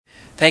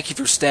Thank you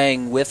for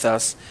staying with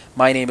us.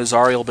 My name is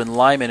Ariel Ben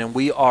Lyman, and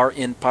we are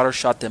in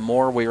Parashat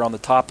Emor. We are on the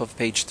top of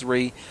page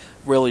 3,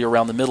 really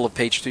around the middle of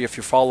page 3 if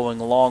you're following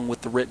along with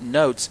the written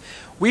notes.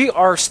 We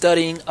are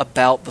studying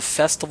about the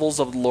festivals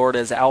of the Lord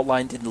as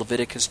outlined in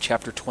Leviticus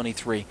chapter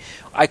 23.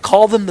 I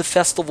call them the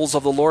festivals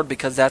of the Lord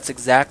because that's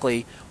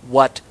exactly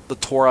what the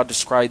Torah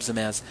describes them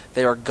as.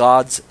 They are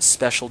God's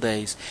special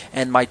days.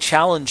 And my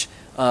challenge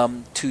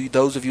to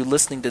those of you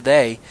listening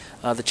today,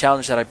 the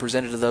challenge that I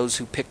presented to those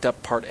who picked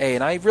up Part A,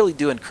 and I really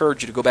do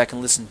encourage you to go back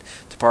and listen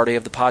to Part A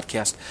of the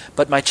podcast,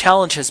 but my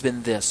challenge has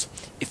been this: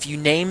 if you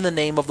name the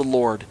name of the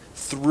Lord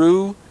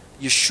through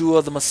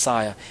Yeshua the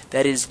Messiah,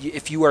 that is,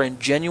 if you are in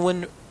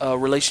genuine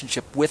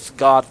relationship with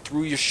God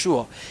through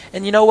Yeshua,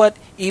 and you know what,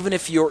 even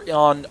if you're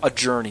on a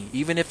journey,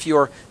 even if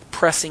you're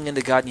pressing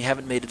into God and you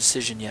haven't made a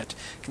decision yet,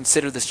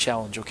 consider this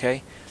challenge,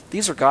 okay?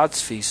 These are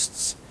God's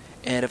feasts.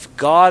 And if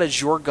God is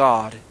your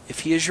God, if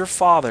He is your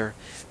Father,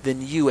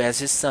 then you as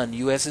His son,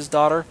 you as His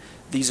daughter,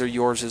 these are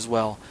yours as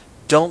well.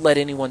 Don't let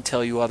anyone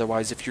tell you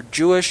otherwise. If you're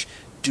Jewish,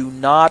 do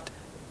not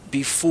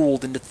be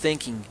fooled into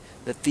thinking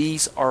that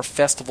these are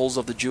festivals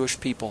of the Jewish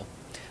people.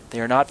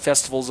 They are not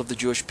festivals of the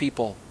Jewish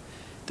people.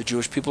 The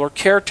Jewish people are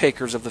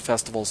caretakers of the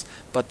festivals,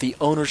 but the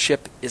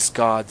ownership is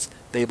God's.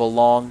 They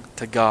belong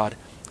to God.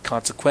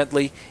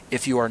 Consequently,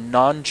 if you are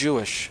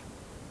non-Jewish,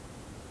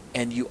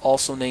 and you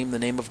also name the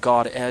name of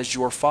God as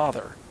your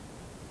Father,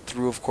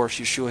 through, of course,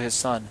 Yeshua His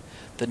Son,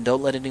 then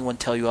don't let anyone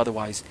tell you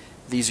otherwise.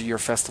 These are your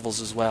festivals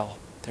as well.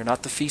 They're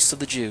not the feasts of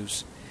the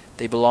Jews.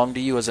 They belong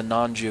to you as a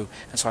non-Jew.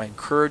 And so I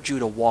encourage you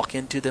to walk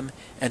into them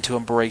and to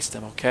embrace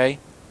them, okay?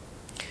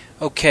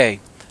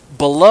 Okay,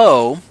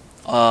 below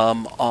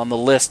on the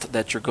list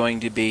that you're going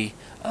to be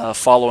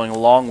following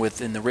along with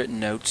in the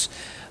written notes,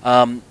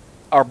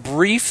 are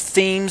brief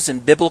themes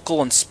and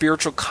biblical and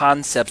spiritual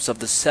concepts of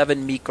the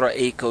 7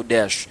 Mikra'ei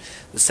Kodesh,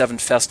 the 7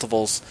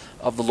 festivals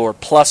of the Lord,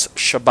 plus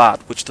Shabbat,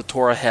 which the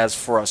Torah has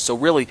for us. So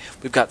really,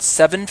 we've got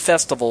 7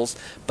 festivals,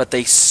 but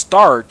they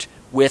start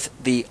with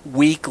the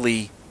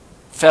weekly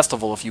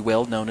festival, if you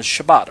will, known as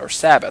Shabbat, or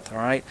Sabbath, all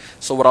right?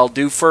 So what I'll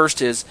do first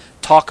is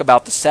talk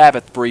about the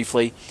Sabbath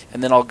briefly,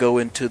 and then I'll go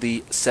into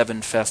the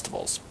 7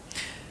 festivals.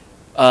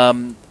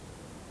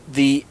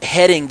 The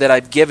heading that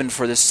I've given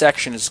for this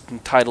section is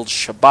entitled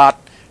Shabbat,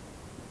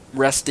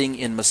 Resting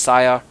in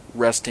Messiah,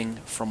 Resting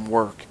from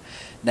Work.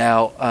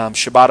 Now,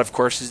 Shabbat, of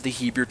course, is the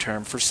Hebrew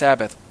term for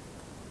Sabbath.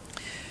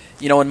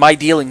 You know, in my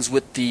dealings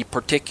with the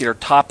particular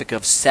topic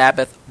of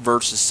Sabbath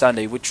versus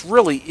Sunday, which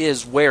really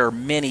is where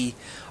many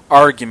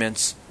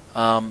arguments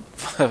are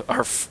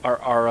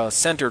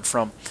centered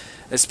from,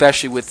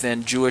 especially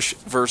within Jewish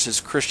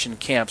versus Christian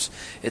camps,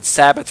 it's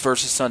Sabbath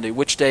versus Sunday.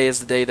 Which day is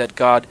the day that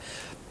God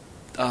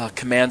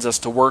commands us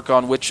to work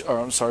on, which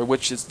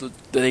is the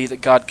day that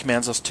God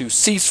commands us to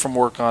cease from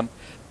work on,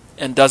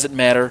 and does it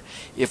matter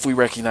if we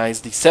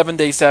recognize the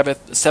 7-day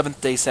Sabbath, the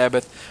 7th-day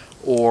Sabbath,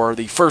 or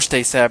the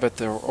first-day Sabbath,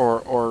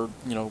 or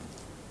you know,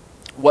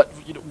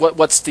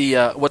 what's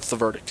the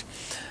verdict?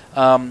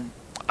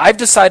 I've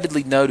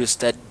decidedly noticed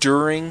that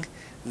during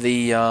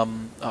the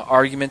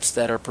arguments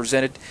that are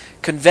presented,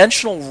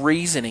 conventional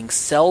reasoning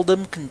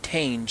seldom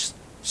contains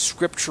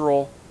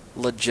scriptural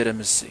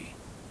legitimacy.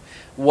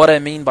 What I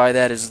mean by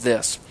that is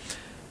this.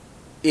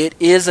 It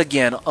is,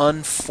 again,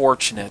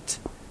 unfortunate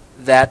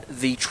that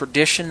the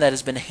tradition that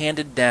has been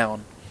handed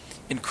down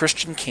in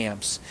Christian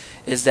camps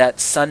is that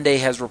Sunday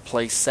has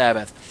replaced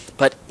Sabbath.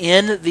 But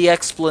in the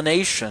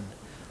explanation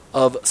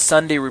of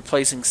Sunday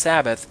replacing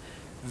Sabbath,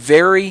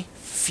 very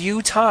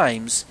few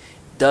times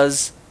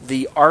does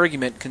the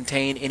argument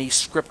contain any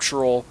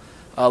scriptural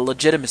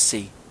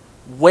legitimacy.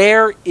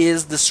 Where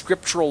is the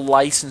scriptural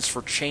license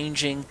for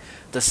changing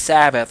the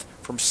Sabbath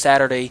from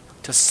Saturday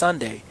to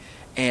Sunday?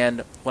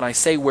 And when I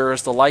say where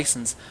is the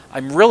license,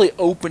 I'm really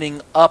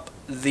opening up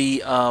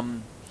the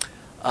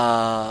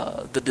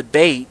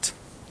debate,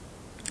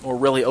 or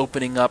really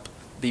opening up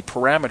the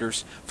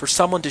parameters for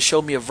someone to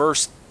show me a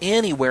verse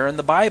anywhere in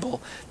the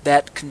Bible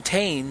that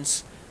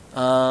contains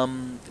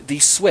the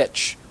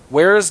switch.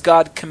 Where has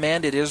God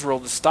commanded Israel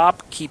to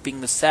stop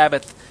keeping the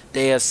Sabbath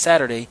day as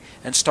Saturday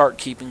and start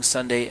keeping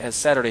Sunday as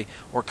Saturday?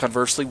 Or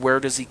conversely, where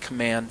does He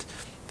command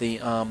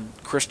the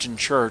Christian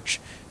church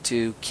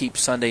to keep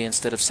Sunday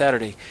instead of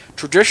Saturday?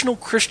 Traditional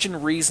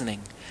Christian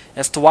reasoning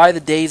as to why the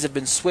days have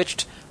been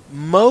switched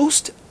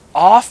most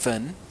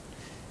often,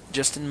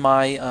 just in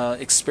my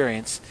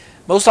experience,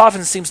 most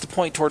often seems to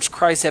point towards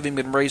Christ having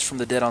been raised from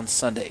the dead on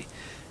Sunday.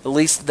 At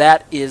least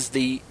that is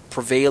the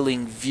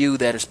prevailing view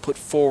that is put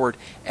forward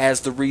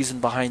as the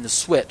reason behind the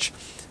switch.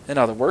 In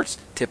other words,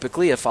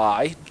 typically if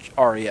I,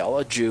 Ariel,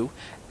 a Jew,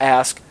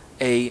 ask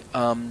an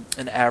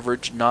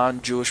average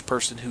non-Jewish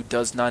person who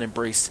does not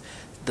embrace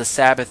the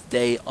Sabbath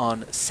day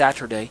on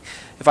Saturday,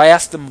 if I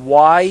ask them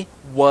why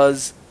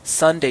was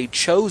Sunday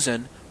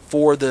chosen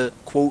for the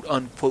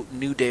quote-unquote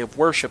new day of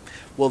worship,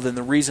 well, then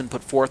the reason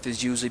put forth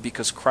is usually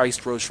because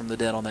Christ rose from the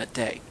dead on that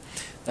day.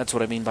 That's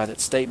what I mean by that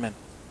statement.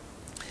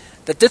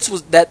 That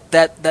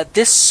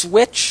this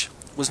switch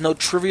was no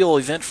trivial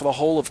event for the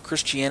whole of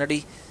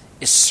Christianity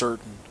is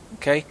certain.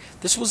 Okay?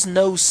 This was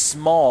no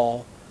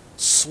small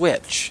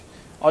switch.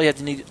 All you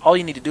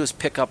need to do is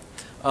pick up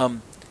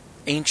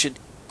ancient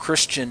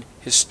Christian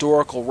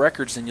historical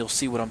records and you'll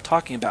see what I'm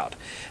talking about.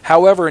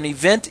 However, an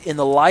event in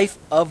the life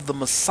of the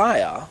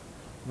Messiah,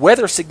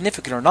 whether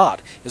significant or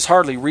not, is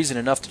hardly reason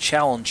enough to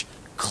challenge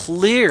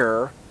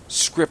clear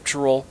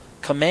scriptural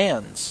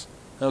commands.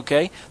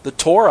 Okay? The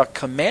Torah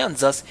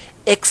commands us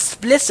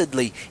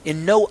explicitly,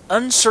 in no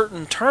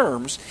uncertain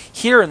terms,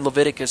 here in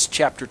Leviticus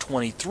chapter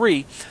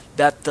 23,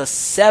 that the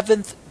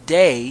seventh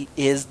day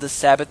is the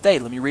Sabbath day.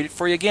 Let me read it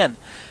for you again.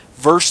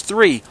 Verse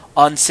 3,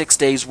 on 6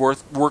 days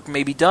work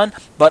may be done,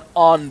 but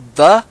on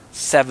the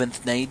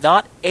seventh day,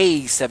 not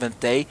a seventh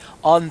day,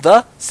 on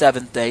the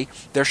seventh day,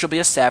 there shall be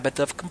a Sabbath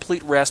of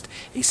complete rest,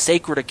 a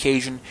sacred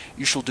occasion.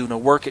 You shall do no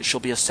work. It shall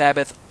be a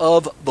Sabbath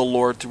of the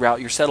Lord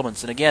throughout your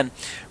settlements. And again,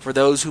 for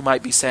those who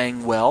might be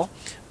saying, well,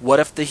 what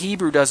if the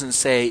Hebrew doesn't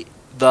say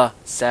the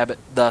Sabbath,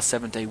 the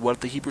seventh day? What if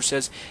the Hebrew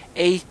says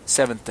a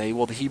seventh day?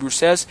 Well, the Hebrew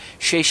says,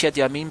 Sheshet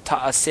yamim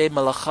ta'aseh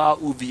melacha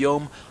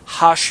uviyom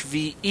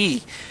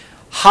hashvi'i.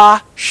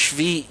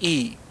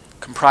 Ha-shvi'i,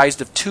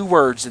 comprised of two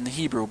words in the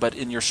Hebrew, but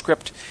in your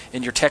script,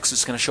 in your text,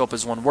 it's going to show up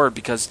as one word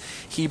because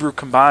Hebrew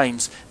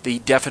combines the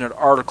definite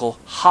article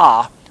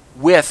ha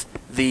with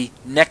the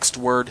next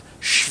word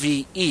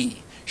shvi'i.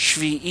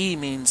 Shvi'i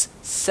means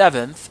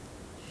seventh,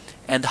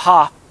 and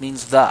ha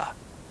means the.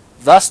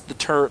 Thus,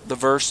 the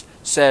verse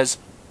says,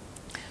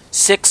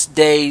 6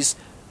 days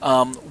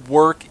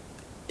work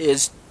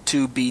is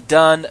to be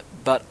done,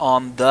 but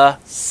on the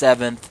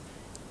seventh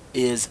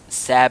is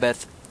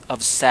Sabbath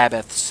of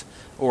Sabbaths,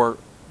 or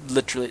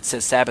literally it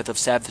says Sabbath of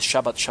Sabbaths,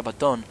 Shabbat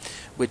Shabbaton,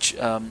 which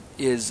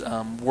is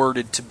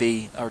worded to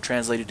be, or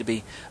translated to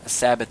be, a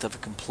Sabbath of a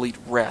complete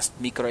rest.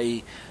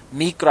 Mikra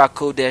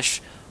Kodesh,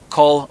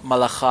 Kol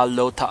Malacha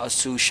Lo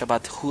Ta'asu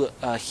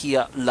Shabbat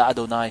Hiya La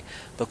Adonai,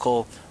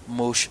 V'Kol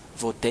Mosh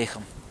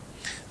Votechem.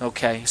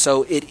 Okay,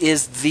 so it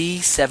is the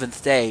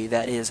seventh day,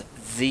 that is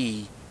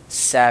the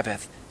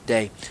Sabbath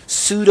day.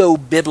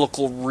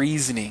 Pseudo-biblical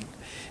reasoning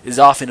is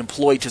often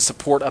employed to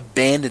support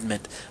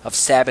abandonment of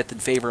Sabbath in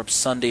favor of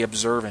Sunday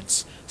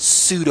observance.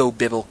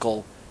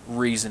 Pseudo-biblical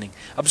reasoning.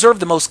 Observe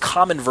the most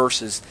common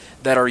verses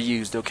that are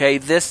used, okay?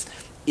 This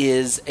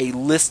is a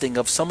listing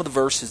of some of the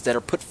verses that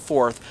are put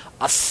forth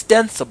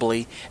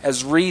ostensibly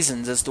as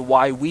reasons as to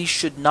why we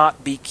should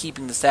not be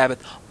keeping the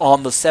Sabbath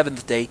on the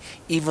seventh day,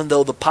 even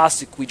though the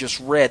pasuk we just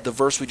read, the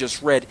verse we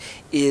just read,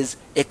 is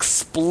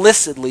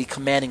explicitly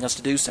commanding us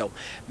to do so.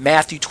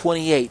 Matthew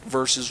 28,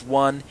 verses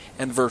 1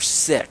 and verse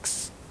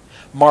 6.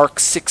 Mark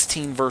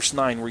 16, verse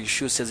 9, where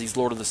Yeshua says he's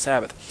Lord of the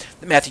Sabbath.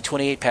 The Matthew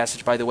 28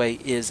 passage, by the way,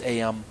 is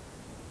a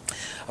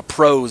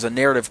prose, a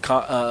narrative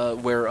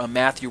where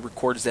Matthew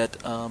records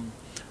that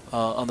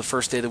on the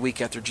first day of the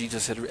week after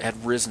Jesus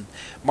had risen.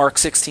 Mark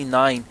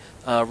 16:9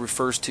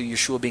 refers to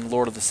Yeshua being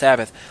Lord of the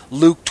Sabbath.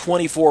 Luke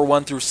 24,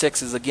 1 through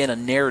 6 is again a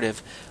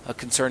narrative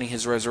concerning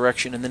his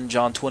resurrection. And then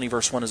John 20,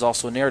 verse 1 is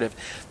also a narrative.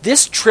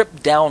 This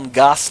trip down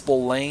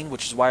gospel lane,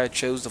 which is why I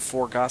chose the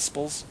four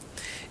gospels,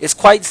 is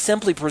quite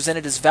simply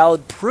presented as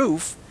valid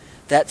proof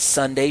that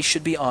Sunday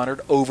should be honored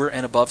over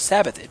and above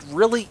Sabbath. It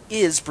really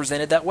is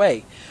presented that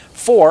way.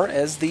 For,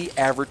 as the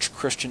average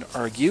Christian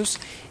argues,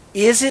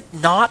 is it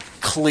not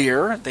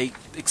clear, they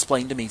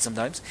explain to me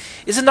sometimes,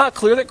 is it not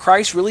clear that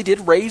Christ really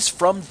did raise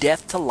from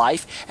death to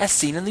life as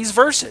seen in these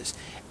verses?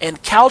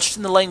 And couched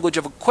in the language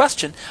of a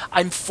question,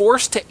 I'm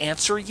forced to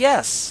answer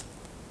yes.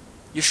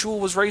 Yeshua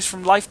was raised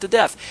from life to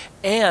death,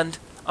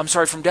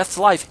 from death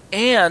to life,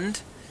 and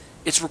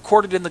it's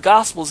recorded in the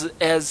Gospels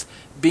as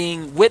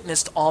being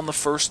witnessed on the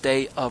first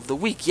day of the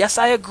week. Yes,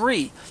 I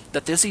agree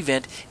that this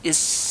event is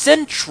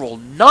central,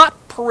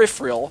 not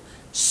peripheral,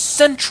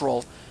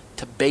 central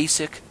to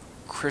basic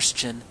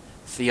Christian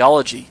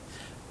theology.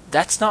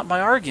 That's not my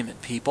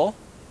argument, people.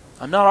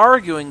 I'm not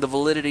arguing the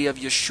validity of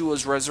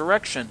Yeshua's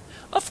resurrection.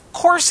 Of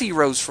course he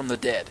rose from the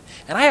dead,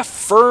 and I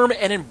affirm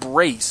and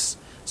embrace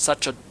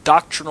such a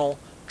doctrinal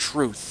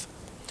truth.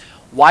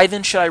 Why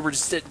then should I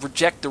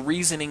reject the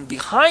reasoning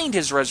behind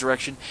his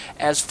resurrection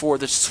as for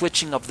the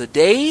switching of the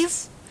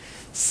days?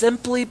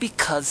 Simply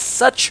because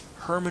such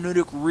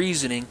hermeneutic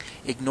reasoning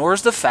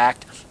ignores the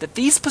fact that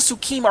these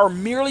pasukim are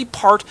merely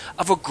part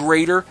of a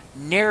greater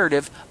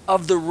narrative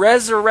of the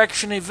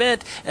resurrection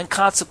event and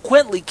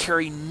consequently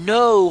carry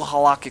no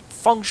halakhic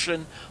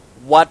function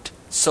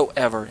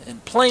whatsoever. In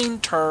plain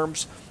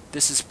terms,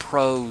 this is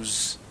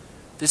prose.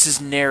 This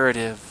is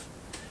narrative.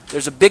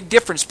 There's a big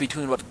difference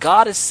between what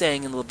God is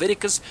saying in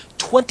Leviticus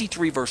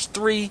 23 verse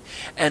 3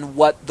 and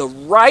what the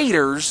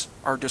writers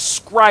are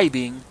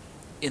describing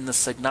in the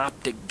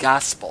Synoptic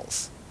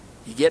Gospels.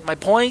 You get my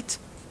point?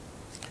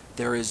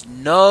 There is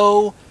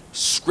no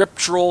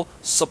scriptural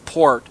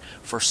support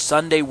for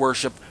Sunday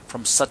worship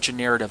from such a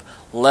narrative,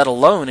 let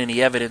alone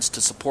any evidence to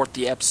support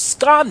the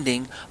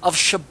absconding of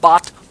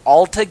Shabbat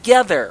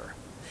altogether.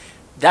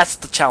 That's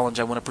the challenge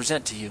I want to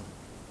present to you.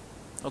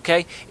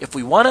 Okay? If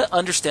we want to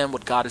understand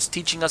what God is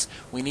teaching us,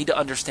 we need to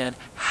understand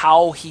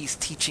how He's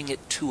teaching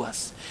it to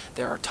us.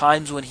 There are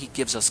times when He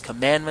gives us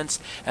commandments,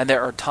 and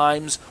there are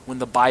times when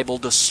the Bible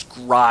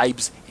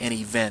describes an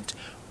event.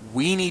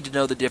 We need to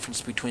know the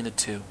difference between the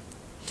two.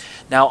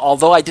 Now,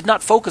 although I did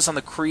not focus on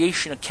the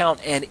creation account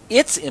and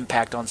its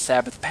impact on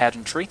Sabbath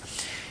pageantry,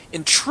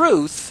 in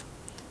truth,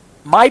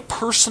 my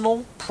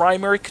personal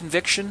primary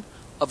conviction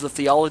of the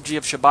theology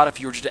of Shabbat, if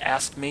you were to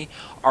ask me,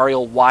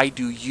 Ariel, why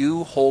do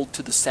you hold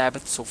to the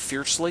Sabbath so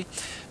fiercely?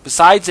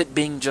 Besides it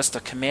being just a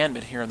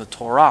commandment here in the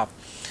Torah,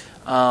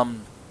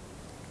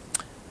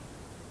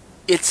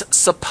 its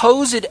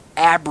supposed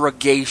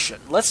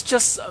abrogation.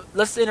 Let's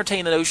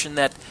entertain the notion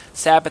that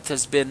Sabbath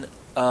has been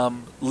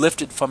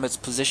lifted from its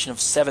position of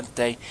seventh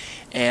day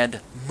and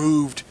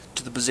moved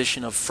to the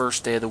position of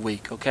first day of the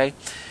week. Okay,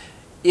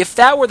 if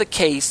that were the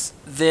case,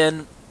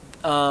 then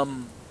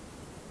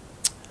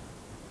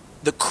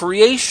the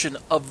creation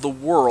of the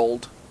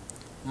world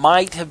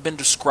might have been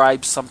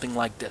described something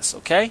like this,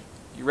 okay?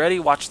 You ready?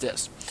 Watch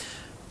this.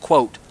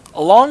 Quote,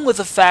 along with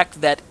the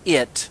fact that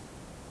it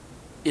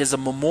is a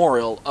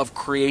memorial of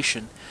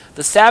creation,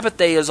 the Sabbath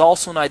day is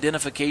also an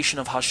identification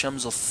of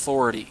Hashem's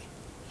authority.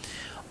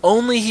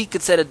 Only He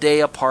could set a day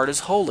apart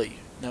as holy.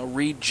 Now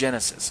read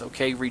Genesis,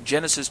 okay? Read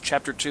Genesis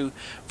chapter 2,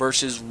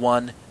 verses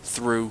 1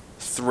 through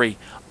 3.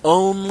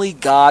 Only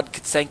God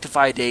could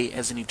sanctify a day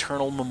as an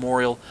eternal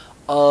memorial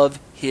of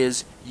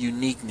His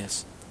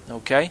uniqueness.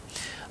 Okay?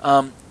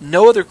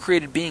 No other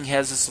created being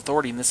has this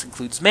authority, and this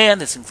includes man,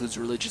 this includes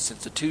religious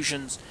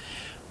institutions.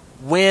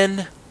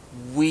 When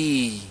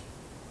we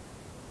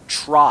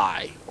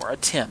try or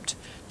attempt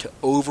to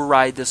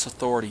override this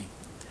authority,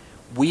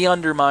 we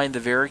undermine the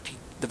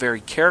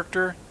very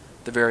character,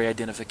 the very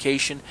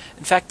identification,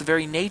 in fact, the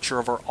very nature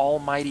of our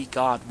Almighty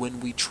God when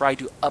we try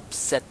to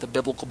upset the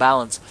biblical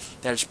balance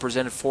that is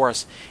presented for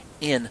us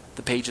in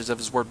the pages of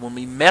His Word. When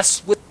we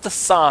mess with the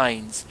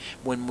signs,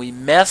 when we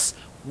mess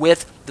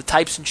with the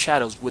types and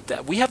shadows, with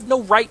that, we have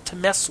no right to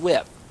mess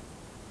with.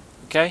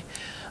 Okay?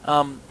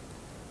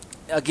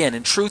 Again,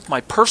 in truth,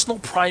 my personal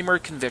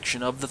primary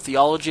conviction of the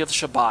theology of the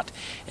Shabbat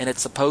and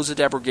its supposed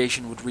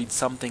abrogation would read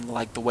something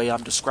like the way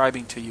I'm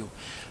describing to you.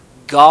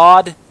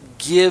 God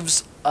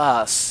gives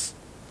us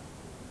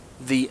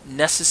the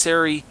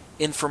necessary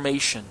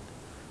information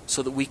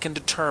so that we can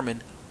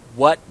determine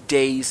what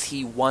days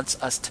He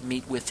wants us to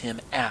meet with Him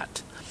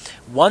at.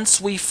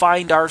 Once we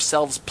find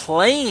ourselves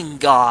playing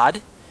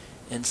God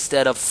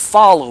instead of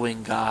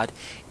following God,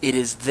 it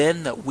is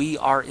then that we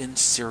are in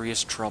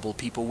serious trouble,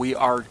 people. We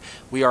are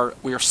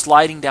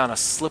sliding down a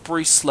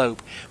slippery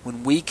slope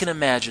when we can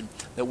imagine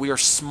that we are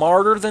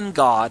smarter than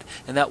God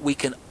and that we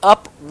can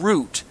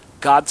uproot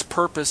God's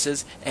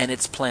purposes and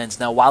its plans.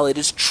 Now, while it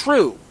is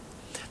true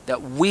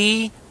that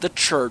we, the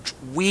church,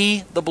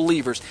 we, the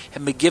believers,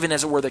 have been given,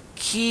 as it were, the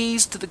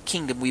keys to the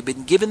kingdom. We've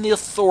been given the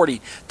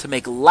authority to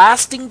make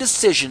lasting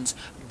decisions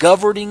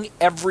governing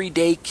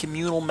everyday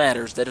communal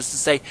matters. That is to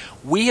say,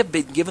 we have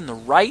been given the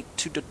right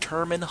to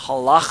determine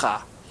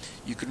halacha.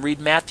 You can read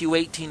Matthew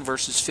 18,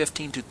 verses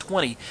 15 to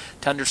 20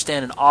 to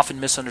understand an often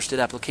misunderstood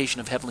application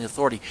of heavenly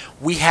authority.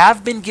 We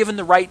have been given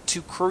the right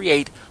to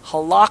create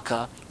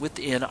halakha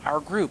within our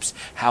groups.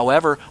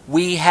 However,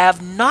 we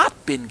have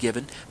not been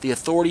given the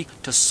authority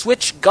to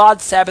switch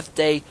God's Sabbath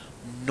day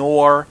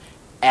nor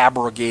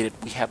abrogate it.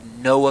 We have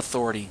no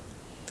authority.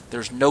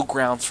 There's no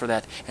grounds for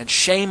that. And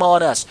shame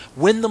on us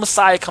when the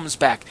Messiah comes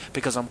back,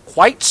 because I'm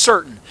quite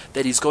certain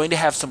that He's going to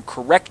have some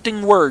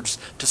correcting words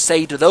to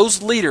say to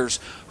those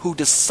leaders who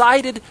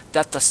decided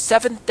that the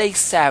seventh-day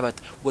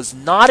Sabbath was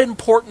not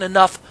important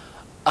enough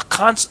a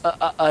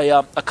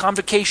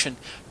convocation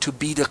to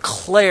be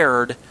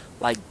declared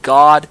like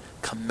God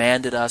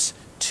commanded us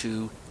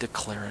to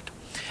declare it.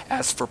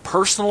 As for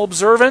personal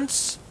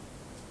observance,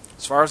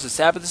 as far as the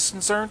Sabbath is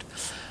concerned,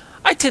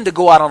 I tend to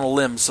go out on a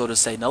limb, so to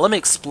say. Now let me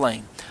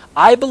explain.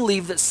 I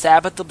believe that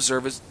Sabbath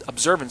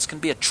observance can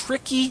be a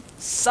tricky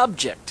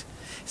subject,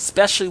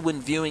 especially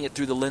when viewing it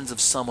through the lens of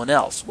someone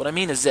else. What I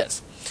mean is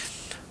this.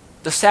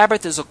 The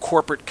Sabbath is a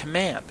corporate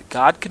command.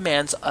 God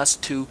commands us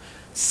to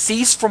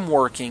cease from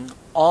working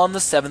on the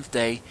seventh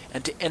day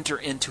and to enter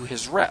into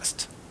His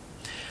rest.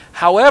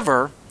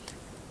 However,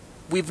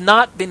 we've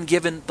not been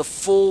given the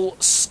full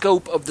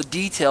scope of the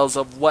details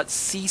of what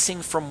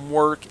ceasing from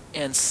work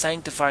and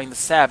sanctifying the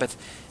Sabbath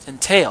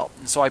entail.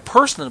 And so I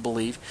personally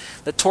believe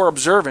that Torah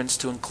observance,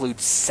 to include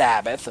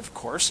Sabbath, of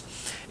course,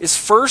 is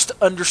first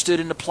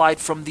understood and applied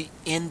from the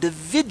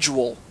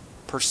individual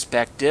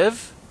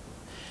perspective,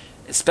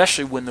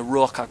 especially when the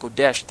Ruach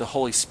HaKodesh, the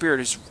Holy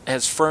Spirit,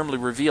 has firmly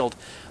revealed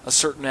a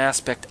certain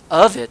aspect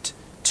of it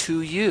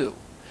to you.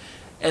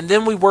 And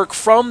then we work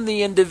from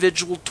the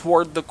individual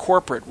toward the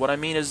corporate. What I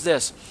mean is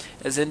this.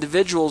 As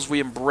individuals, we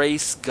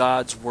embrace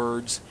God's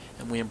words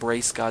and we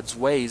embrace God's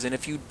ways. And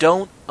if you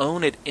don't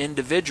own it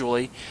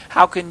individually,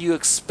 how can you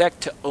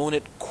expect to own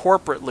it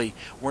corporately?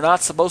 We're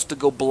not supposed to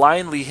go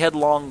blindly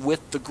headlong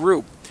with the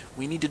group.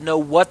 We need to know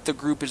what the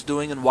group is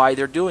doing and why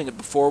they're doing it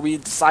before we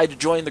decide to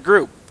join the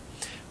group.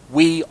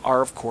 We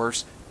are, of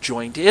course,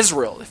 join to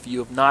Israel. If you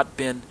have not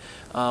been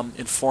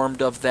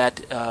informed of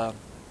that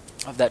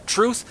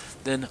truth,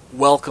 then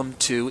welcome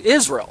to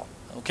Israel.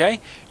 Okay?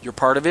 You're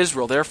part of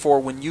Israel. Therefore,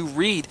 when you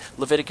read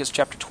Leviticus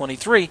chapter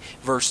 23,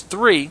 verse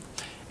 3,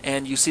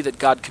 and you see that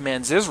God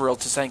commands Israel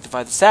to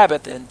sanctify the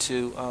Sabbath and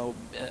to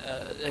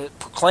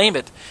proclaim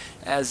it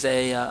as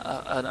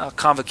a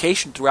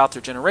convocation throughout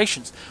their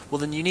generations, well,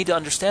 then you need to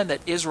understand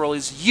that Israel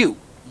is you.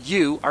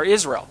 You are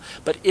Israel.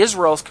 But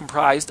Israel is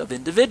comprised of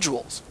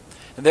individuals.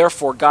 And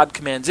therefore, God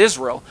commands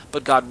Israel,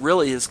 but God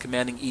really is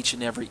commanding each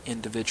and every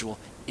individual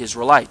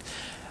Israelite.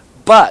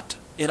 But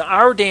in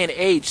our day and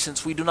age,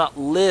 since we do not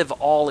live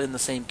all in the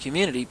same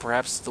community,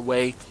 perhaps the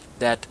way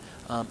that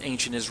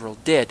ancient Israel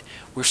did,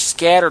 we're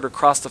scattered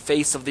across the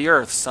face of the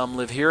earth. Some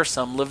live here,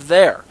 some live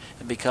there.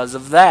 And because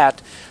of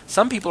that,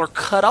 some people are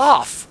cut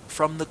off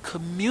from the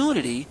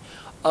community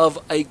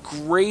of a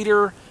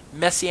greater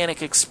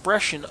messianic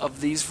expression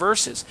of these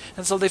verses.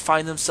 And so they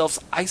find themselves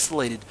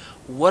isolated.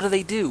 What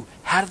do?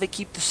 How do they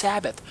keep the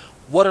Sabbath?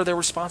 What are their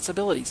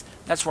responsibilities?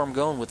 That's where I'm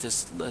going with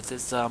this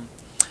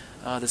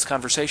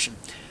conversation.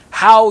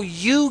 How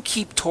you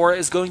keep Torah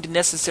is going to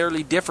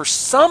necessarily differ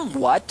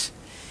somewhat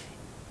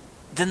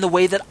than the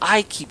way that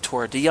I keep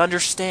Torah. Do you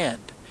understand?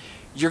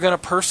 You're going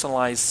to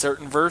personalize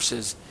certain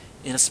verses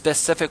in a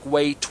specific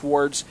way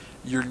towards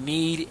your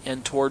need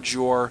and towards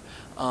your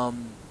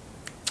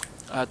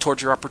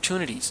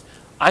opportunities.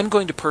 I'm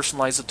going to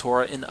personalize the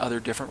Torah in other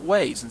different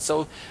ways. And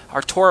so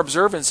our Torah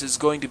observance is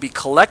going to be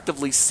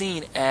collectively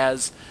seen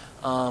as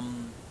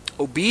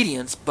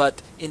obedience,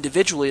 but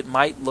individually it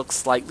might look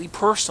slightly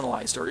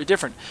personalized or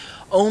different.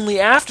 Only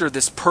after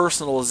this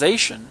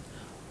personalization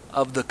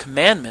of the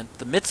commandment,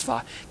 the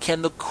mitzvah,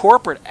 can the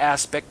corporate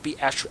aspect be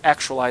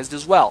actualized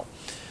as well.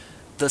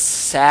 The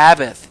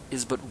Sabbath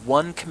is but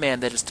one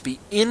command that is to be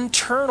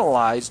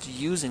internalized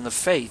using the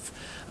faith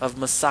of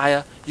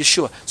Messiah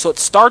Yeshua. So it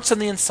starts on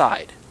the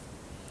inside.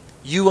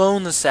 You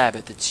own the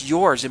Sabbath. It's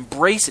yours.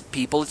 Embrace it,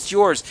 people. It's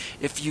yours.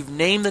 If you've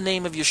named the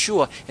name of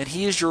Yeshua and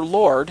He is your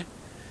Lord,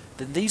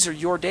 then these are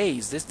your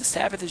days. The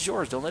Sabbath is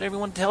yours. Don't let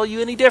everyone tell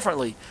you any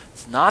differently.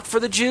 It's not for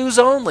the Jews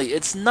only.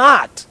 It's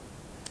not.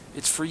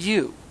 It's for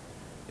you.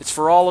 It's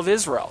for all of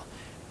Israel.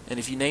 And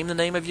if you name the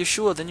name of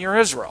Yeshua, then you're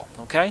Israel.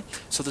 Okay?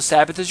 So the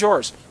Sabbath is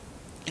yours.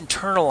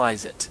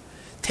 Internalize it.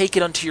 Take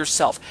it unto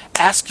yourself.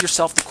 Ask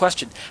yourself the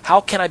question, how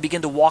can I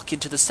begin to walk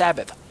into the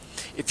Sabbath?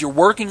 If you're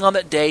working on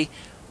that day,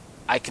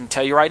 I can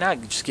tell you right now, I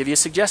can just give you a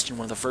suggestion.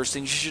 One of the first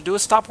things you should do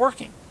is stop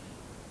working.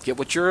 Get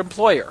with your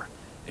employer.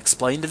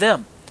 Explain to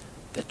them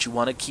that you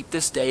want to keep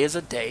this day as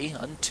a day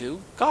unto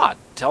God.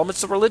 Tell them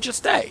it's a religious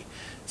day.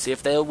 See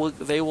if they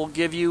will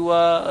give you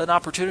an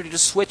opportunity to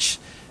switch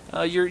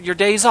your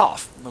days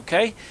off.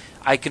 Okay?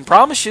 I can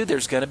promise you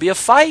there's going to be a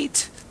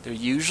fight. There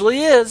usually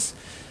is.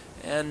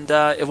 And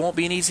it won't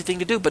be an easy thing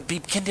to do, but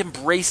begin to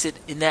embrace it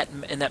in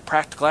that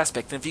practical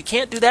aspect. And if you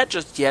can't do that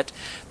just yet,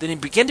 then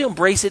begin to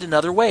embrace it in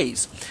other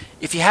ways.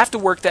 If you have to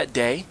work that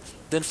day,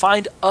 then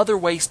find other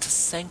ways to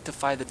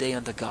sanctify the day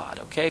unto God.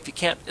 Okay? If you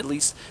can't at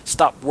least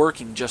stop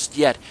working just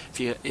yet,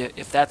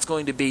 if that's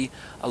going to be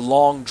a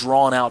long,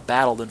 drawn-out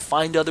battle, then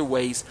find other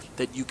ways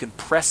that you can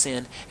press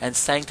in and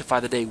sanctify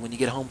the day. When you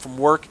get home from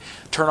work,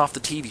 turn off the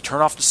TV, turn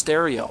off the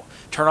stereo,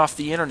 turn off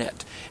the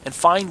internet, and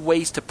find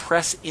ways to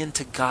press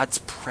into God's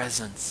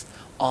presence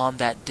on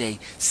that day.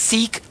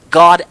 Seek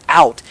God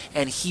out,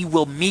 and He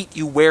will meet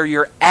you where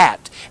you're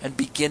at and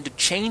begin to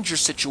change your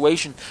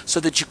situation so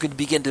that you can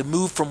begin to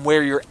move from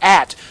where you're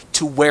at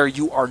to where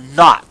you are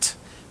not.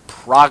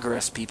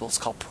 Progress, people. It's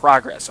called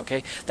progress,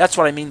 okay? That's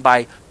what I mean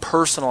by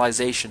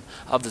personalization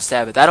of the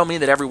Sabbath. I don't mean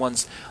that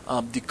everyone's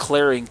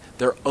declaring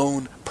their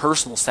own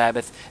personal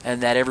Sabbath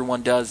and that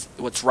everyone does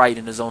what's right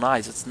in his own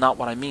eyes. It's not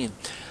what I mean.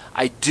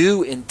 I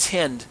do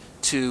intend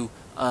to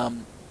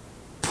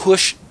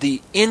push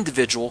the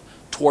individual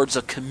towards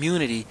a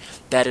community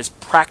that is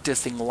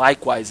practicing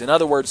likewise. In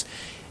other words,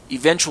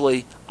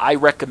 eventually I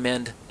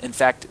recommend, in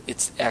fact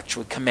it's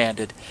actually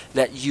commanded,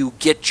 that you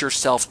get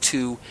yourself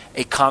to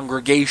a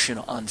congregation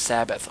on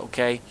Sabbath,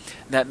 okay?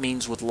 And that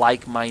means with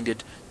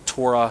like-minded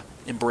Torah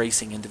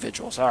embracing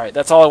individuals. All right,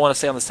 that's all I want to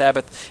say on the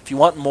Sabbath. If you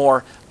want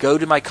more, go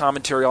to my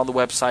commentary on the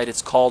website.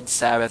 It's called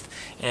Sabbath,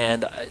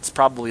 and it's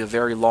probably a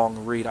very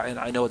long read.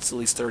 I know it's at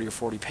least 30 or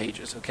 40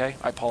 pages, okay?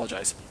 I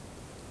apologize.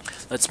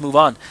 Let's move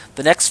on.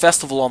 The next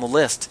festival on the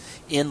list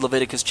in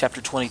Leviticus chapter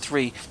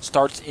 23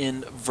 starts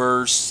in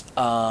verse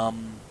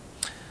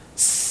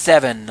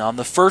 7. On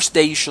the first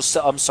day you shall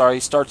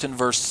starts in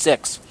verse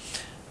 6.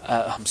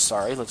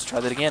 Let's try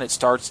that again. It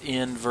starts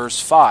in verse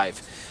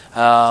 5.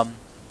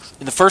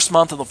 In the first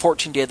month, on the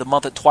 14th day of the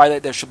month at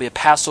twilight, there shall be a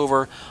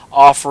Passover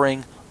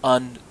offering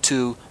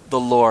unto the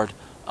Lord.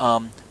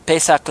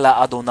 Pesach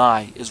la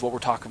Adonai is what we're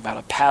talking about.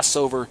 A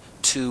Passover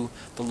to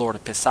the Lord. A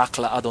Pesach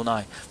la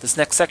Adonai. This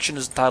next section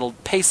is entitled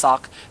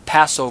Pesach,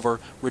 Passover,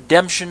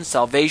 Redemption,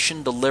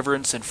 Salvation,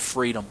 Deliverance, and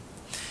Freedom.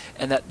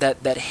 And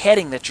that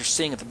heading that you're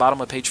seeing at the bottom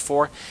of page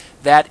 4,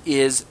 that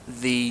is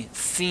the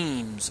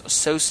themes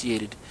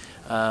associated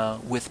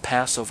with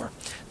Passover.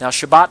 Now,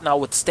 Shabbat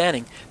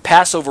notwithstanding,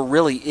 Passover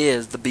really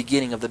is the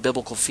beginning of the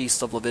biblical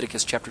feast of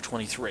Leviticus chapter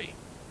 23.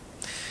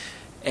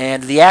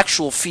 And the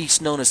actual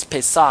feast known as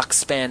Pesach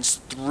spans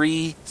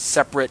 3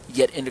 separate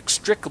yet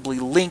inextricably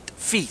linked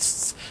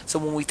feasts. So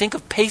when we think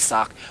of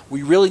Pesach,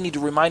 we really need to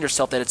remind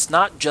ourselves that it's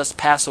not just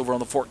Passover on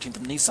the 14th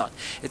of Nisan.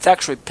 It's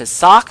actually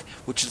Pesach,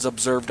 which is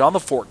observed on the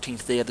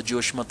 14th day of the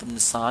Jewish month of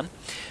Nisan.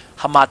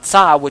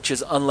 Hamatzah, which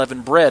is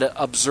unleavened bread,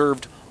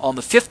 observed on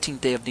the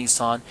 15th day of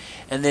Nisan,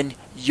 and then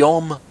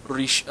Omer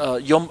Reshit,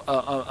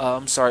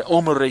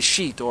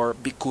 or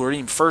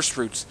Bikurim, first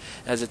fruits,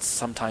 as it's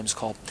sometimes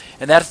called.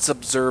 And that's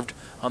observed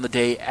on the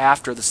day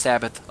after the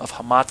Sabbath of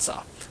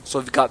Hamatzah. So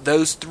we've got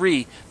those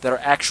 3 that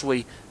are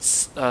actually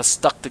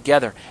stuck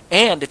together.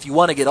 And if you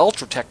want to get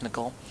ultra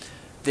technical,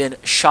 then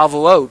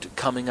Shavuot,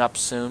 coming up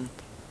soon,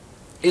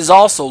 is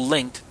also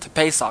linked to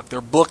Pesach. They're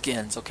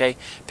bookends, okay?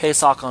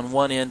 Pesach on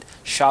one end,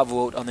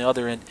 Shavuot on the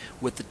other end,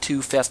 with the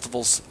 2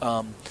 festivals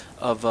of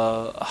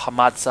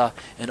Hamatzah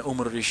and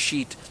Omer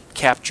Reshit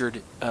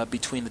captured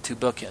between the 2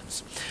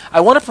 bookends. I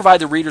want to provide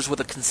the readers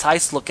with a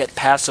concise look at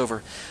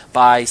Passover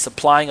by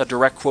supplying a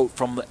direct quote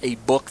from a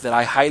book that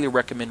I highly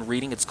recommend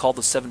reading. It's called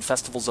The 7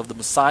 Festivals of the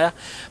Messiah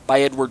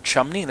by Edward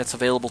Chumney, and it's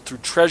available through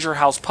Treasure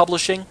House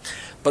Publishing.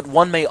 But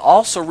one may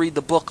also read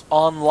the book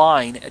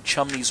online at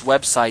Chumney's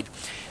website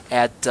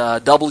at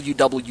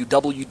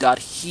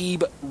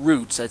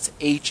www.hebroots, that's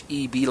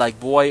H-E-B like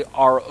boy,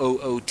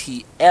 ROOTS.org.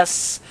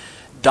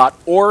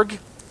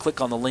 Click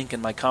on the link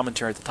in my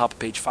commentary at the top of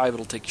page 5.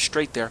 It'll take you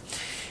straight there.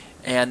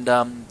 And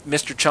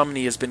Mr.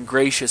 Chumney has been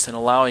gracious in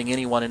allowing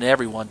anyone and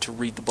everyone to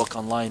read the book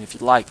online if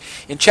you'd like.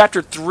 In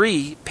Chapter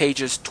 3,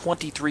 pages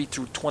 23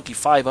 through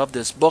 25 of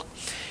this book,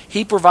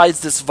 he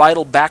provides this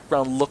vital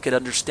background look at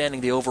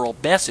understanding the overall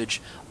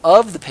message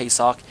of the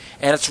Pesach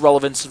and its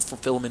relevance and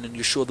fulfillment in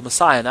Yeshua the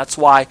Messiah. And that's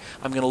why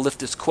I'm going to lift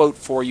this quote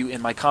for you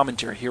in my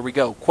commentary. Here we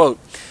go. Quote,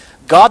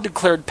 God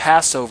declared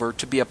Passover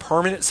to be a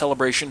permanent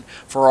celebration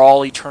for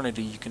all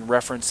eternity. You can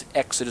reference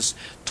Exodus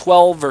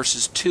 12,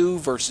 verses 2,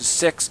 verses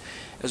 6,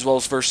 as well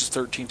as verses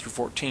 13 through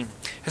 14.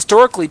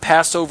 Historically,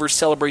 Passover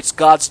celebrates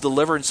God's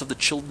deliverance of the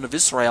children of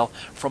Israel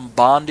from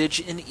bondage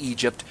in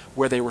Egypt,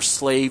 where they were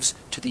slaves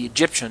to the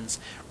Egyptians.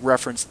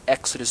 Reference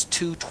Exodus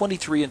 2,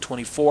 23 and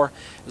 24,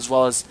 as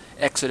well as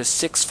Exodus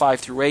 6, 5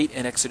 through 8,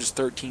 and Exodus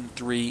 13,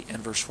 3 and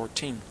verse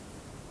 14.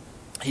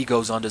 He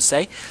goes on to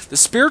say, the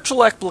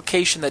spiritual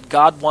application that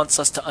God wants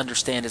us to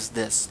understand is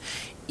this.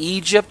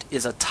 Egypt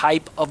is a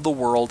type of the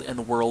world and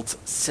the world's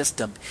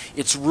system.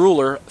 Its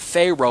ruler,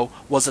 Pharaoh,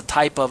 was a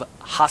type of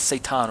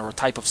Ha-Satan, or a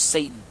type of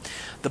Satan.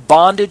 The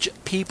bondage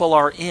people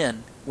are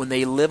in when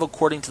they live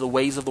according to the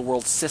ways of the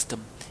world's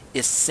system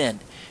is sin.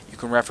 You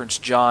can reference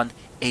John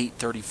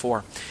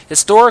 8:34.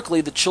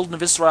 Historically, the children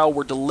of Israel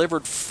were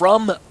delivered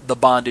from the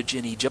bondage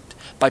in Egypt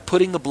by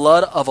putting the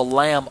blood of a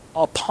lamb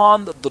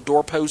upon the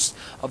doorposts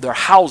of their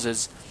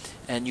houses.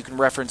 And you can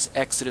reference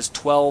Exodus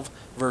 12,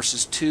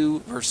 verses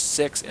 2, verse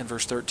 6, and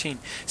verse 13.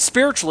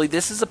 Spiritually,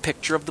 this is a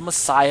picture of the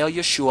Messiah,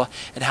 Yeshua,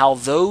 and how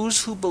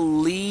those who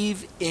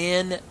believe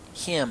in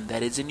Him,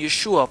 that is in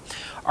Yeshua,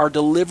 are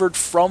delivered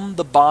from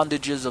the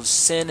bondages of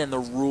sin and the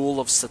rule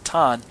of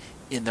Satan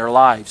in their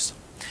lives.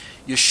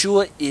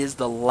 Yeshua is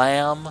the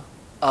Lamb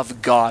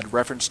of God.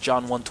 Reference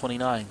John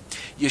 1:29.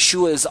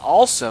 Yeshua is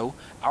also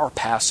our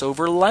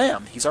Passover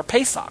Lamb. He's our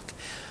Pesach.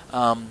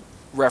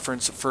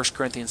 Reference 1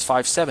 Corinthians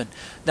 5:7.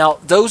 Now,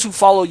 those who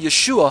follow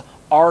Yeshua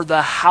are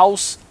the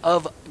house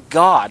of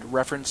God.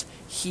 Reference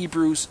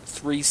Hebrews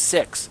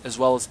 3:6, as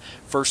well as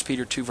 1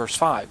 Peter 2, verse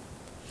 5.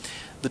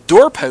 The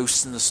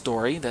doorposts in the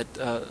story that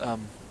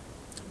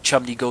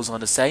Chumney goes on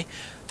to say,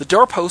 the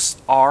doorposts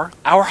are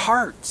our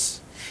hearts.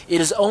 It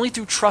is only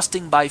through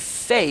trusting by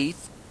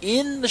faith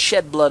in the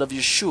shed blood of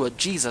Yeshua,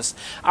 Jesus,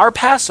 our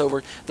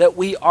Passover, that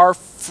we are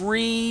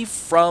free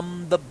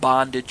from the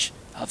bondage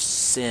of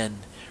sin.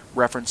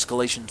 Reference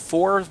Galatians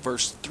 4,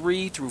 verse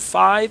 3 through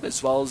 5,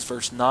 as well as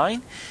verse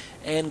 9,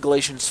 and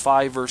Galatians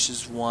 5,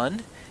 verses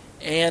 1,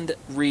 and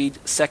read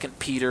 2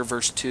 Peter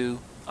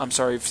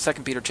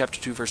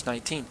chapter 2, verse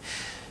 19.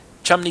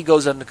 Chumney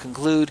goes on to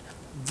conclude,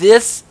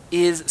 this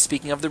is,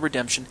 speaking of the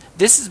redemption,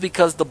 this is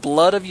because the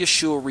blood of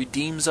Yeshua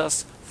redeems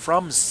us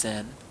from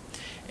sin,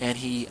 and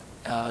he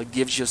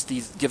gives us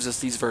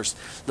these verses: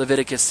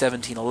 Leviticus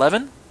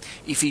 17:11,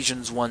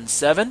 Ephesians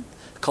 1:7,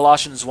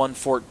 Colossians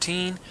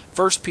 1:14,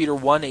 1 Peter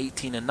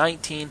 1:18 and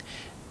 19,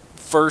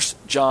 1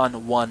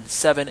 John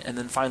 1:7, and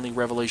then finally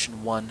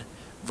Revelation 1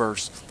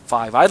 verse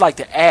 5. I'd like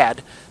to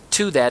add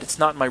to that, it's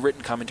not in my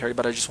written commentary,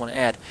 but I just want to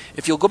add,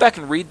 if you'll go back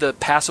and read the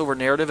Passover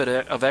narrative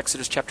of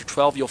Exodus chapter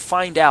 12, you'll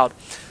find out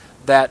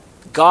that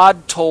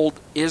God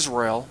told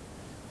Israel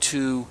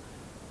to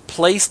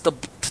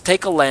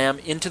take a lamb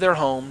into their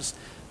homes,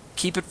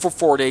 keep it for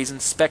 4 days,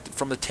 inspect it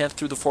from the 10th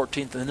through the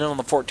 14th, and then on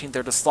the 14th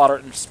they're to slaughter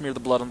it and smear the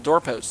blood on the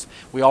doorposts.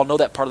 We all know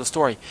that part of the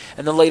story.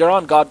 And then later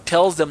on, God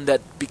tells them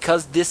that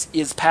because this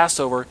is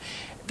Passover,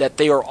 that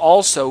they are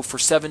also for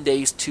 7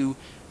 days to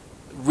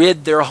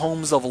rid their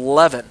homes of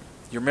leaven.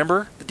 You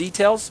remember the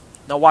details?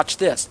 Now watch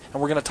this,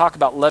 and we're going to talk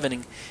about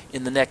leavening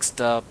in the next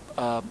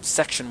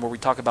section where we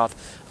talk about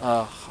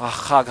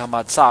Chag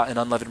HaMatzah and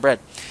unleavened bread.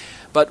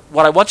 But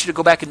what I want you to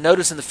go back and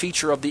notice in the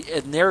feature of the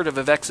narrative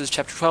of Exodus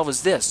chapter 12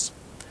 is this.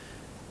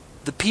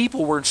 The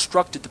people were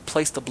instructed to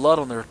place the blood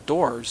on their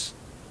doors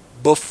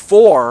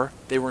before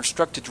they were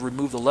instructed to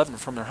remove the leaven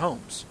from their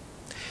homes.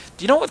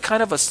 Do you know what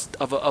kind of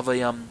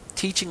a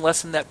teaching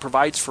lesson that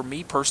provides for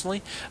me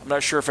personally? I'm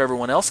not sure if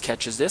everyone else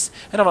catches this,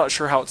 and I'm not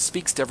sure how it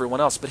speaks to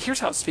everyone else, but here's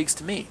how it speaks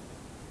to me.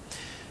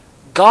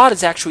 God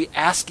is actually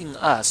asking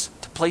us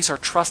to place our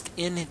trust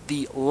in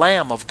the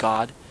Lamb of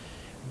God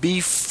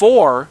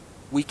before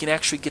we can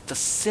actually get the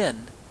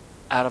sin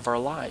out of our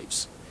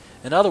lives.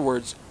 In other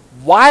words,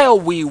 while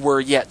we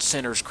were yet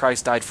sinners,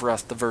 Christ died for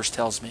us, the verse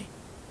tells me.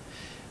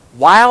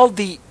 While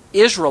the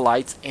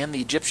Israelites and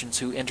the Egyptians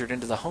who entered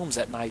into the homes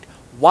that night,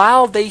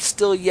 while they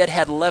still yet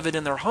had leaven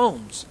in their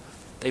homes,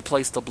 they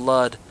placed the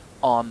blood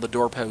on the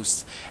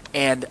doorposts.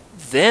 And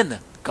then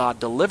God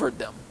delivered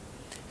them.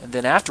 And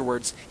then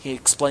afterwards, he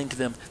explained to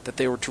them that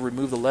they were to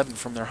remove the leaven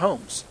from their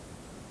homes.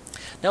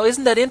 Now,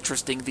 isn't that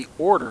interesting, the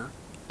order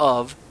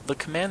of the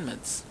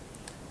commandments?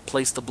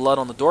 Place the blood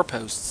on the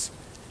doorposts,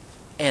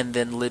 and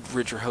then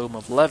rid your home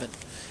of leaven.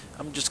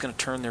 I'm just going to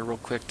turn there real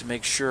quick to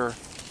make sure.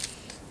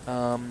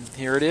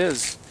 Here it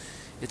is.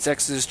 It's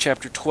Exodus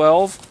chapter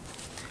 12.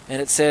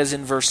 And it says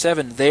in verse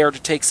 7, they are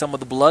to take some of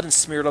the blood and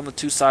smear it on the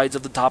two sides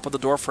of the top of the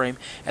doorframe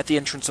at the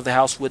entrance of the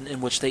house in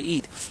which they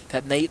eat.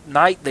 That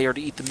night they are to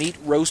eat the meat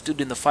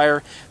roasted in the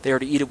fire. They are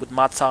to eat it with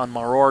matzah and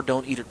maror.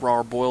 Don't eat it raw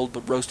or boiled,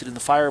 but roasted in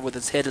the fire with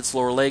its head, its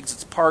lower legs,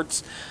 its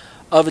parts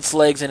of its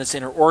legs, and its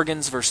inner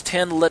organs. Verse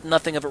 10, let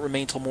nothing of it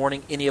remain till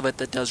morning. Any of it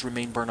that does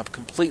remain burn up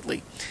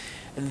completely.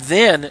 And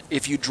then,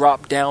 if you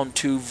drop down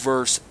to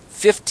verse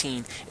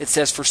 15, it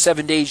says, for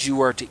 7 days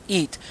you are to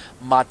eat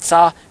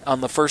matzah.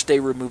 On the first day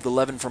remove the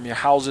leaven from your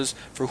houses,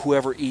 for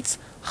whoever eats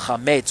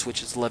chametz,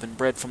 which is leavened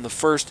bread, from the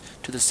first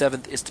to the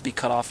seventh is to be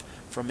cut off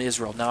from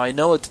Israel. Now I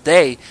know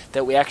today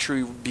that we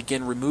actually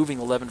begin removing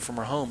the leaven from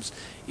our homes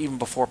even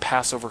before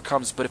Passover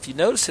comes. But if you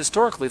notice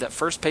historically that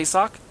first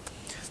Pesach,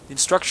 the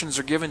instructions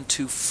are given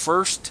to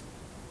first,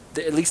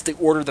 at least the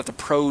order that the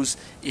prose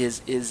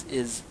is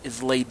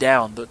laid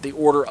down, the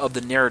order of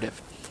the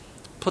narrative.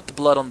 Put the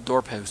blood on the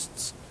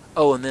doorposts.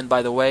 Oh, and then,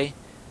 by the way,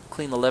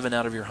 clean the leaven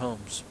out of your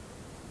homes.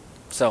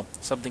 So,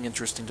 something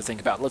interesting to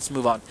think about. Let's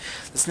move on.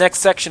 This next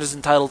section is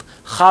entitled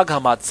Chag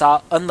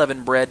HaMatzah,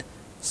 Unleavened Bread,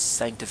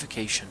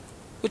 Sanctification,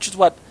 which is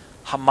what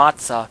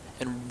Hamatzah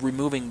and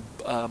removing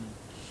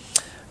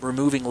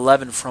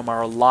leaven from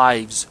our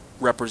lives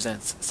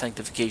represents,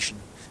 sanctification,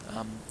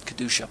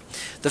 Kedusha.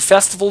 The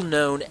festival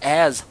known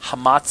as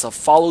Hamatzah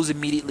follows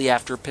immediately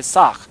after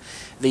Pesach.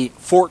 The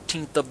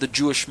 14th of the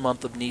Jewish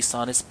month of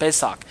Nisan is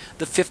Pesach.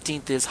 The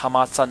 15th is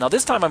Hamatzah. Now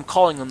this time I'm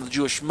calling them the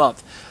Jewish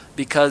month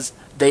because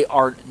they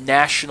are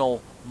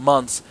national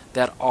months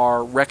that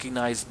are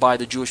recognized by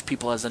the Jewish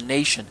people as a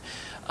nation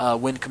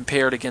when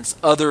compared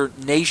against other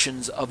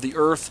nations of the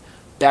earth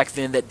back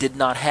then that did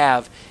not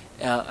have,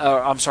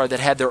 that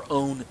had their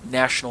own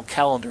national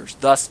calendars.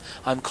 Thus,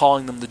 I'm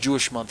calling them the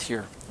Jewish month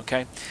here.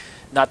 Okay,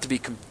 not to be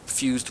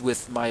confused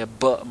with my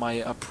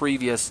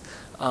previous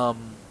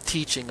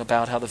teaching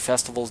about how the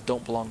festivals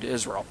don't belong to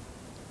Israel.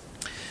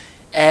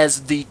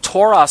 As the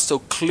Torah so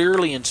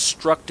clearly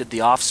instructed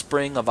the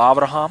offspring of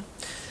Abraham,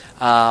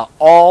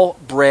 all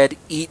bread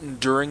eaten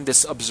during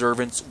this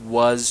observance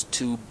was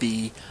to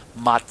be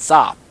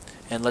matzah.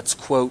 And let's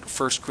quote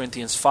 1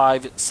 Corinthians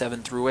 5,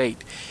 7 through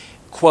 8.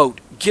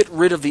 Quote, get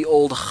rid of the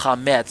old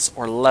chametz,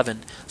 or leaven,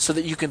 so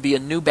that you can be a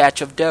new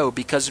batch of dough,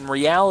 because in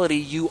reality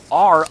you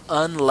are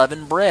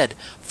unleavened bread.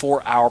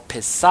 For our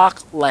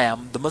Pesach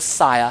lamb, the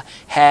Messiah,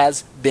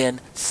 has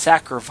been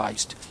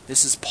sacrificed.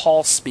 This is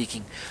Paul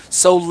speaking.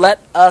 So let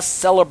us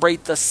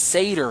celebrate the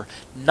Seder,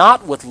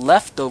 not with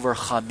leftover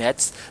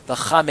chametz, the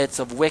chametz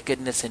of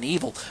wickedness and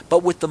evil,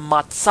 but with the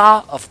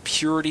matzah of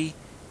purity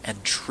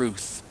and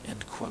truth.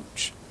 End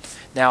quote.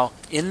 Now,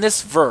 in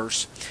this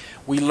verse,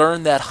 we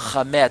learn that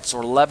chametz,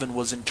 or leaven,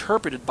 was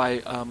interpreted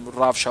by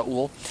Rav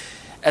Shaul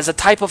as a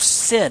type of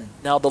sin.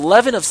 Now, the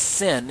leaven of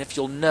sin, if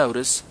you'll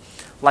notice,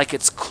 like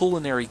its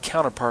culinary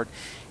counterpart,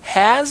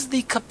 has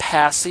the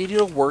capacity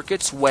to work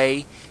its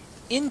way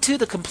into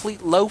the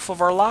complete loaf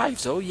of our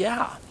lives. Oh,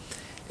 yeah.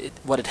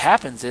 What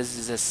happens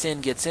is as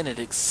sin gets in, it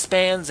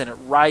expands and it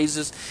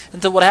rises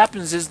until what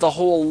happens is the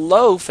whole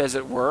loaf, as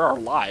it were, our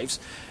lives,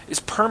 is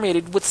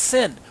permeated with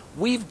sin.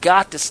 We've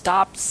got to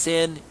stop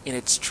sin in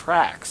its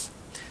tracks.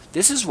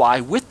 This is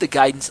why, with the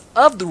guidance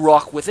of the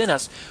Ruach within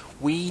us,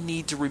 we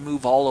need to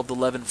remove all of the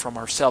leaven from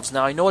ourselves.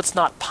 Now, I know it's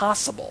not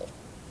possible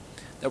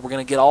that we're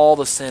going to get all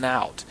the sin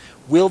out.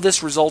 Will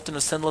this result in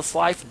a sinless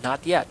life?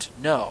 Not yet.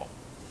 No.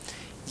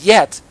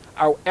 Yet,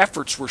 our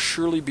efforts will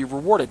surely be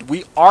rewarded.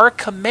 We are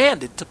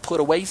commanded to put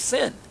away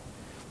sin.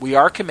 We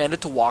are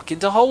commanded to walk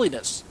into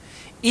holiness,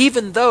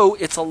 even though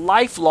it's a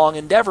lifelong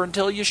endeavor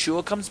until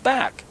Yeshua comes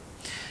back.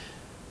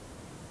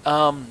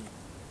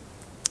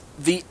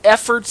 The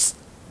efforts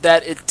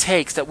that it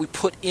takes, that we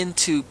put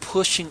into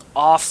pushing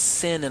off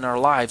sin in our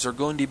lives, are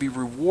going to be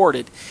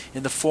rewarded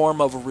in the form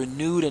of a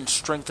renewed and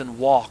strengthened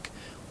walk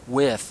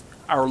with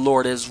our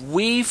Lord. As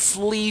we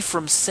flee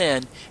from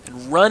sin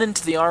and run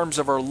into the arms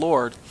of our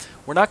Lord,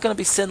 we're not going to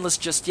be sinless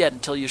just yet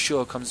until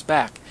Yeshua comes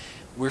back.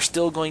 We're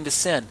still going to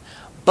sin.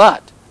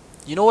 But,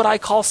 you know what I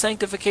call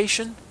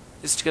sanctification?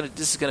 This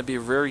is going to be a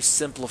very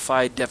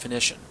simplified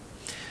definition.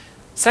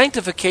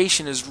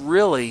 Sanctification is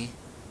really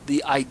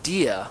the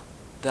idea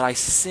that I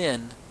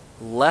sin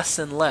less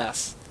and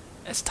less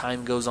as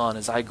time goes on,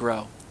 as I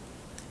grow.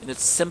 In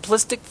its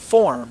simplistic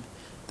form,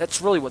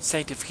 that's really what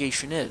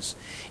sanctification is.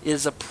 It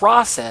is a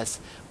process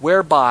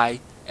whereby,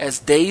 as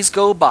days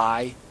go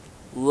by,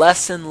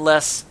 less and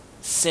less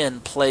sin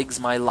plagues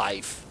my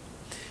life.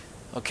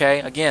 Okay?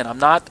 Again, I'm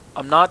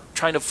not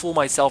trying to fool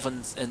myself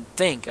and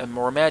think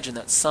or imagine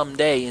that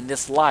someday in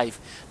this life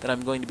that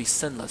I'm going to be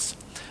sinless.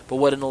 But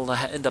what will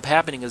end up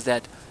happening is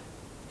that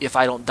if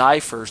I don't die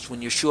first,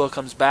 when Yeshua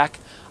comes back,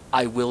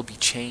 I will be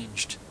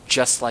changed,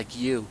 just like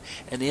you.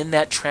 And in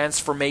that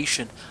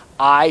transformation,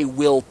 I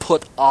will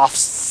put off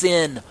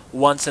sin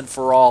once and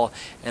for all,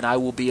 and I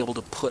will be able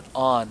to put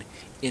on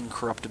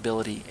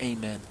incorruptibility.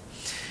 Amen.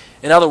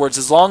 In other words,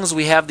 as long as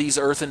we have these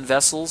earthen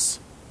vessels,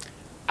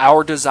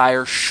 our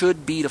desire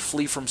should be to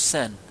flee from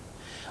sin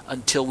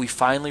until we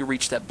finally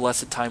reach that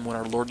blessed time when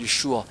our Lord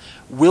Yeshua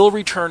will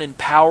return in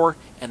power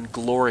and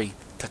glory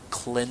to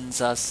cleanse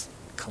us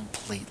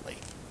completely.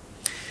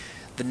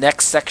 The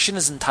next section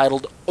is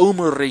entitled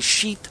Omer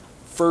Reshit,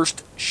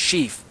 first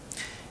sheaf.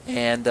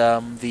 And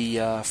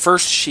the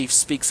first sheaf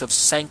speaks of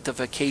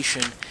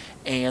sanctification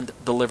and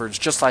deliverance,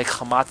 just like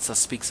Hamatzah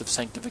speaks of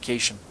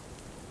sanctification.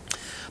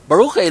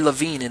 Baruch A.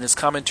 Levine, in his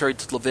commentary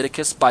to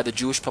Leviticus by the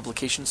Jewish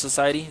Publication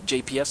Society,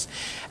 JPS,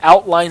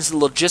 outlines the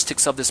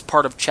logistics of this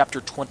part of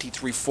chapter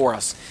 23 for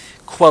us.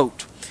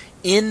 Quote,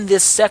 in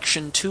this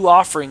section, 2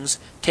 offerings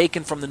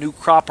taken from the new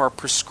crop are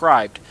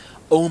prescribed,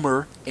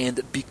 Omer and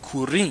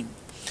Bikurim.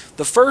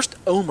 The first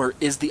Omer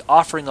is the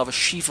offering of a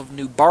sheaf of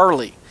new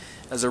barley.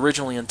 As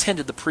originally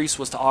intended, the priest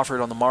was to offer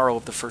it on the morrow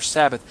of the first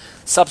Sabbath,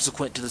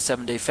 subsequent to the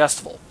 7-day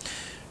festival.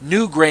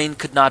 New grain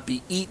could not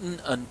be eaten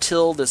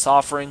until this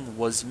offering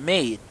was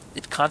made.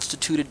 It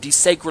constituted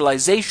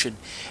desacralization,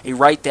 a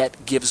rite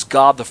that gives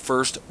God the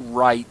first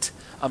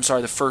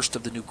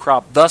of the new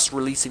crop, thus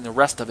releasing the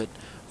rest of it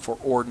for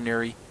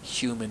ordinary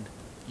human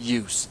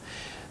use.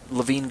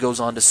 Levine goes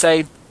on to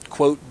say,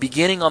 quote,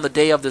 beginning on the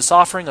day of this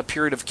offering, a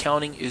period of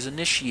counting is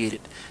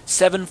initiated.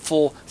 7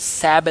 full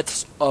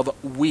Sabbaths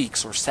of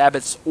weeks, or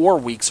Sabbaths or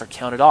weeks, are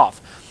counted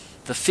off.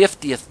 The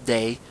 50th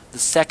day, the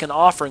second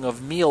offering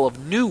of meal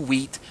of new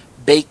wheat,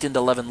 baked into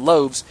 11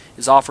 loaves,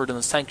 is offered in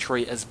the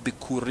sanctuary as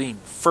Bikurim,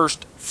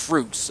 first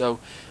fruits. So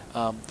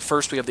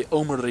first we have the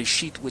Omer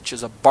Reshit, which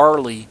is a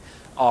barley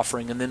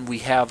offering, and then we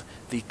have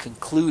the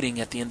concluding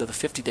at the end of the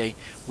 50th day,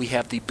 we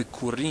have the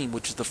Bikurim,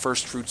 which is the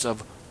first fruits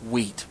of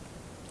wheat.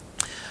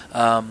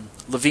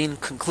 Levine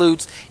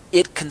concludes,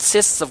 it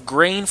consists of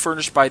grain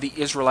furnished by the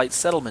Israelite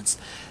settlements.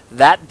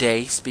 That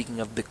day, speaking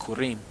of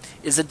Bikurim,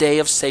 is a day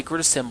of sacred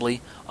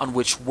assembly on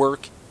which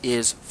work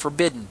is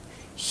forbidden.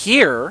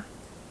 Here,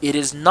 it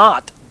is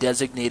not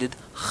designated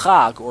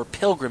Chag, or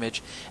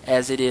pilgrimage,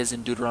 as it is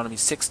in Deuteronomy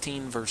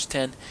 16, verse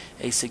 10,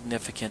 a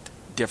significant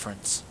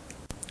difference.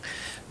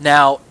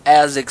 Now,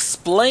 as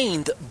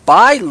explained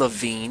by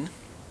Levine,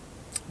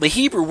 the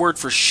Hebrew word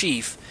for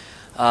sheaf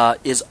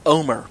is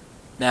Omer.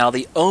 Now,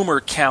 the Omer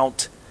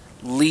count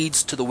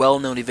leads to the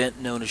well-known event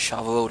known as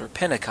Shavuot, or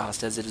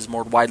Pentecost, as it is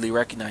more widely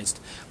recognized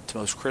to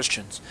most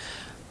Christians.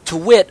 To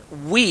wit,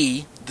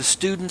 we, the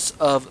students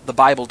of the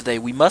Bible today,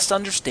 we must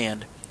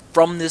understand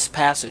from this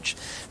passage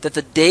that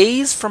the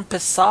days from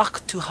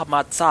Pesach to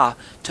Hamatzah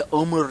to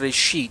Omer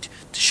Reshit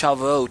to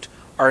Shavuot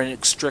are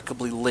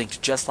inextricably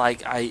linked, just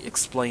like I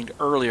explained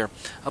earlier.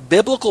 A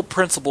biblical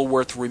principle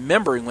worth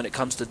remembering when it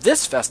comes to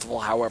this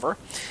festival, however,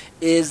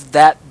 is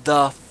that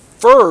the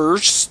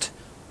first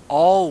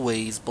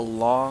always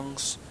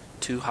belongs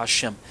to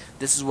Hashem.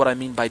 This is what I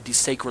mean by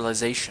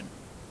desacralization.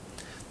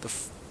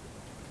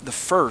 The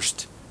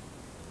first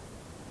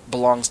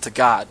belongs to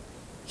God.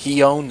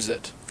 He owns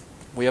it.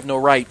 We have no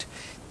right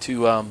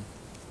to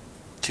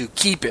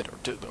keep it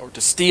or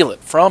to steal it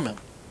from Him.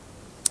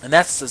 And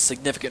that's a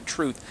significant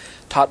truth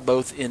taught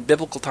both in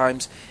biblical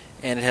times,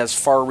 and it has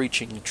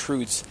far-reaching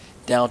truths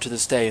down to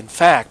this day. In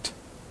fact,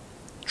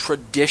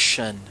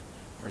 tradition,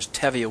 or as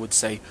Tevye would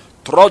say,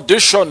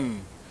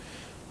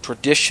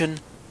 tradition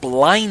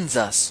blinds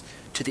us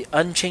to the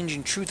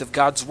unchanging truth of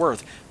God's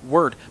word,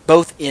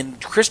 both in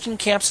Christian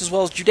camps as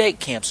well as Judaic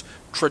camps.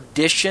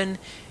 Tradition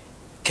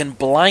can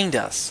blind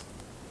us.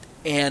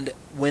 And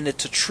when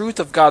it's a truth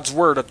of God's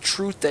word, a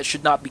truth that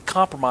should not be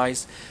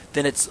compromised,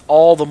 then it's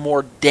all the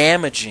more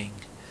damaging.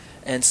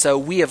 And so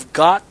we have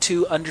got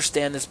to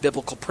understand this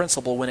biblical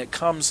principle when it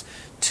comes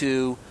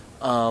to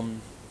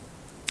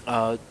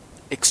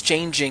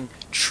exchanging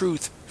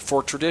truth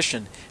for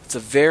tradition. It's a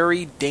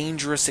very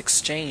dangerous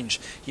exchange.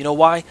 You know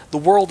why? The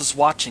world is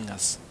watching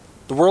us.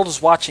 The world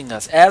is watching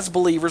us. As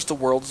believers, the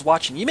world is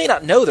watching. You may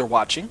not know they're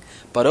watching,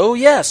 but oh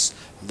yes,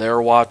 they're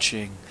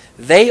watching.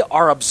 They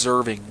are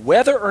observing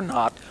whether or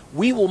not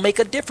we will make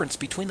a difference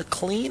between the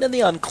clean and the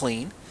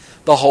unclean,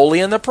 the holy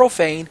and the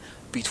profane,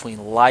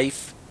 between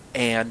life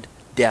and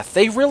death.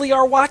 They really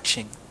are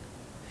watching.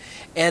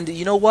 And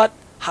you know what?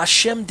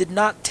 Hashem did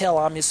not tell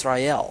Am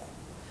Yisrael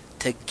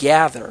to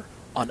gather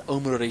on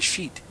Omer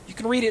Reshit. You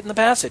can read it in the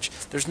passage.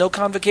 There's no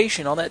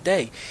convocation on that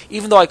day.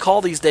 Even though I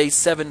call these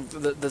days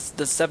the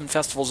 7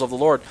 festivals of the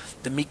Lord,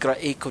 the Mikra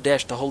E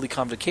Kodesh, the holy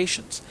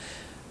convocations.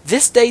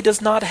 This day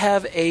does not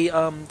have a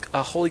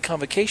holy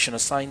convocation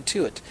assigned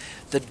to it.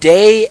 The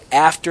day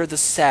after the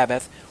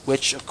Sabbath,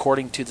 which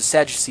according to the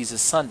Sadducees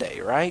is Sunday,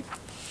 right?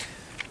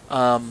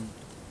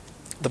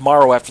 The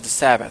morrow after the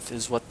Sabbath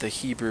is what the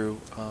Hebrew,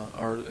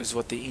 or is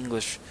what the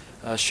English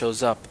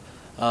shows up.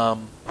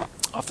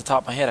 Off the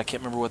top of my head, I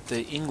can't remember what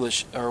the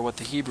English or what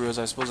the Hebrew is.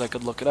 I suppose I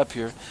could look it up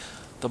here.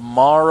 The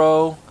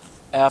morrow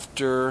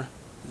after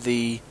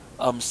the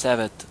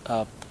Sabbath,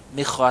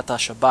 Michat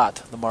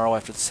Shabbat, the morrow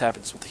after the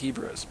Sabbath is what the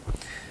Hebrew is.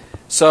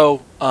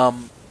 So,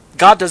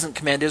 God doesn't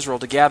command Israel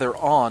to gather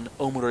on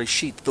Omer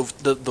Reshit.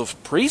 The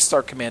priests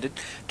are commanded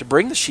to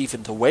bring the sheaf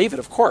and to wave it,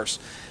 of course.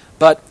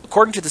 But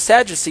according to the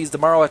Sadducees, the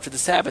morrow after the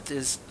Sabbath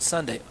is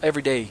Sunday.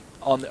 Every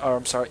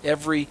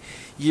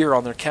year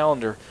on their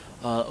calendar,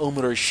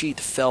 Omer Reshit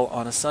fell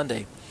on a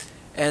Sunday.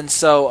 And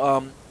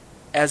so,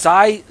 as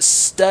I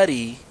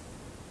study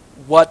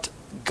what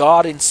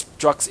God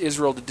instructs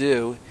Israel to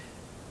do,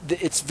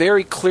 it's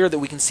very clear that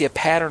we can see a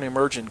pattern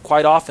emerging.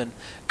 Quite often,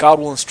 God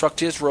will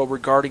instruct Israel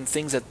regarding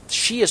things that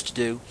she is to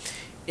do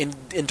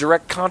in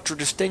direct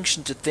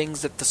contradistinction to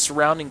things that the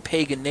surrounding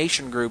pagan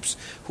nation groups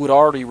who had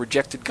already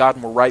rejected God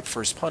and were ripe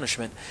for his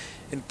punishment,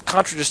 in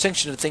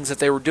contradistinction to things that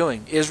they were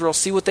doing. Israel,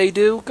 see what they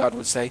do? God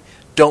would say,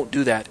 don't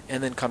do that.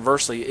 And then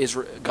conversely,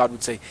 God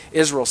would say,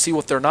 Israel, see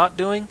what they're not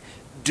doing?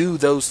 Do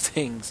those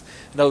things.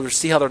 In other words,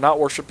 see how they're not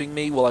worshiping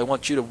me? Well, I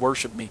want you to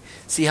worship me.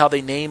 See how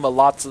they name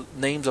lots of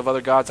names of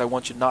other gods? I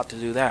want you not to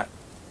do that.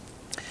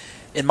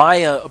 In my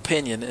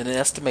opinion, in an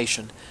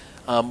estimation,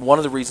 one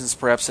of the reasons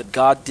perhaps that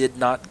God did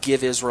not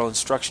give Israel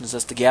instructions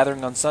as to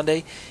gathering on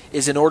Sunday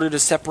is in order to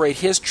separate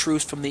his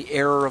truth from the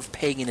error of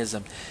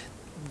paganism.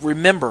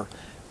 Remember,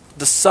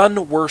 the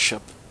sun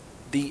worship,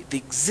 the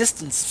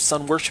existence of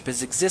sun worship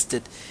has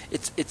existed.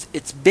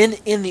 It's been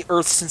in the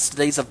earth since the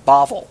days of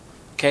Babel.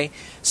 Okay,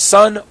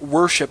 sun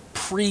worship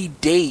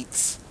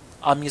predates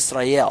Am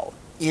Yisrael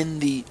in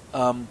the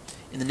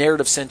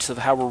narrative sense of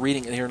how we're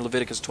reading it here in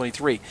Leviticus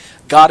 23.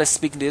 God is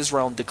speaking to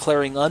Israel and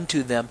declaring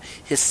unto them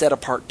his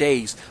set-apart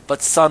days.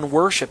 But sun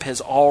worship has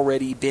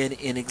already been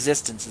in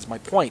existence, is my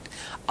point.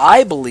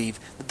 I believe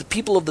that the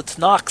people of the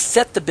Tanakh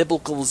set the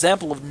biblical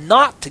example of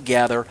not to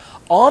gather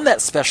on that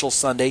special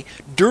Sunday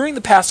during the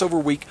Passover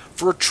week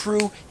for a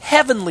true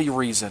heavenly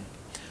reason.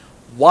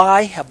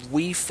 Why have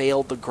we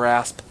failed to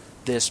grasp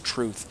this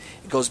truth?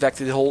 It goes back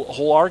to the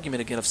whole argument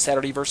again of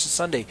Saturday versus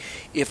Sunday.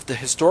 If the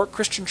historic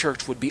Christian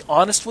church would be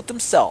honest with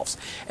themselves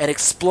and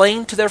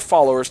explain to their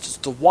followers as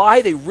to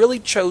why they really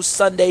chose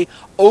Sunday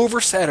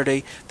over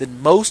Saturday,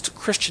 then most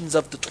Christians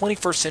of the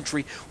 21st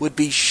century would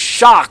be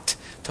shocked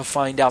to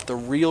find out the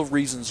real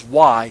reasons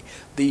why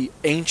the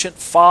ancient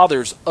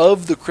fathers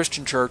of the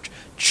Christian church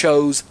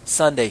chose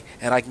Sunday.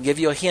 And I can give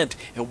you a hint.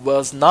 It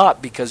was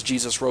not because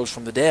Jesus rose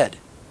from the dead.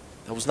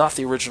 That was not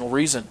the original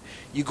reason.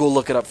 You go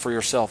look it up for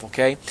yourself,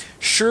 okay?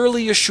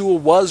 Surely Yeshua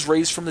was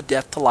raised from the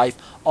death to life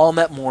on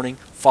that morning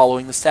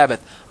following the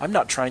Sabbath. I'm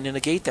not trying to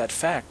negate that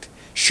fact.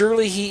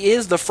 Surely he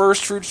is the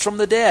first fruits from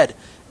the dead.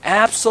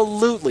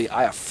 Absolutely,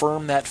 I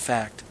affirm that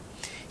fact.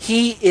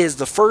 He is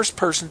the first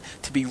person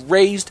to be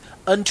raised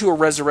unto a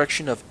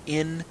resurrection of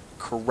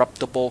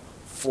incorruptible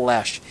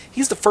flesh.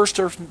 He's the first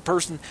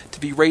person to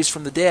be raised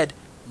from the dead,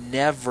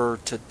 never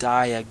to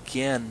die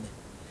again.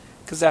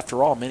 Because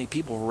after all, many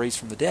people were raised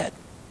from the dead.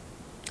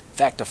 In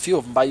fact, a few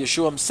of them by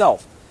Yeshua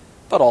himself.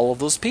 But all of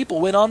those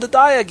people went on to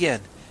die again.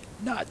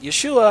 Not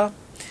Yeshua.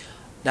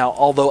 Now,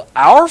 although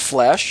our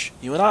flesh,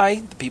 you and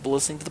I, the people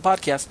listening to the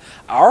podcast,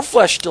 our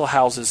flesh still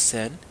houses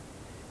sin,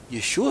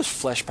 Yeshua's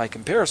flesh, by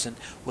comparison,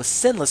 was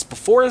sinless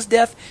before his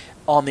death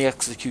on the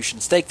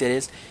execution stake, that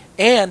is,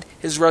 and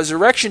his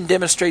resurrection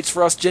demonstrates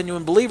for us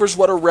genuine believers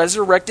what a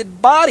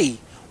resurrected body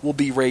will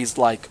be raised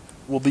like,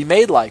 will be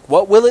made like.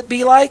 What will it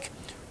be like?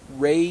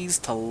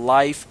 Raised to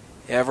life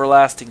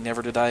everlasting,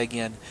 never to die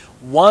again.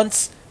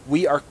 Once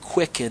we are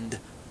quickened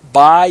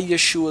by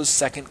Yeshua's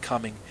second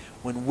coming,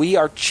 when we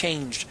are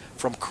changed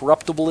from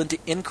corruptible into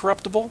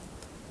incorruptible,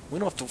 we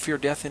don't have to fear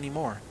death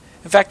anymore.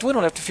 In fact, we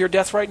don't have to fear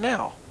death right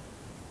now.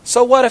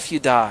 So what if you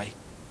die?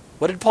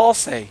 What did Paul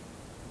say?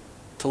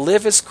 To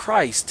live is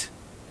Christ,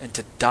 and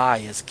to die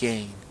is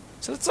gain.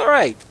 So it's all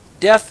right.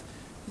 Death,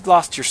 you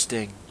lost your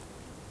sting.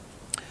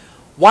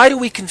 Why do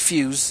we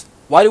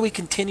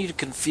continue to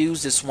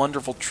confuse this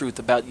wonderful truth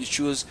about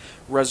Yeshua's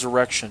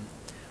resurrection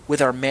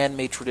with our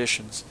man-made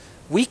traditions?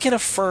 We can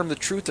affirm the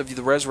truth of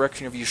the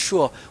resurrection of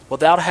Yeshua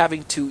without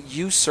having to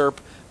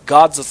usurp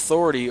God's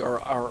authority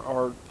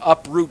or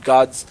uproot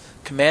God's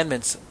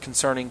commandments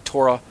concerning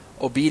Torah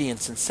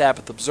obedience and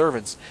Sabbath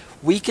observance.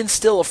 We can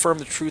still affirm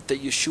the truth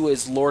that Yeshua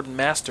is Lord and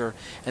Master,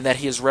 and that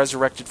He is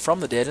resurrected from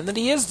the dead, and that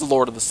He is the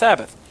Lord of the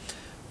Sabbath.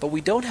 But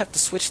we don't have to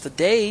switch the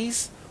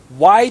days.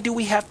 Why do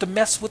we have to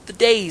mess with the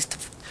days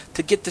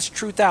to get this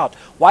truth out?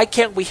 Why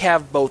can't we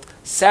have both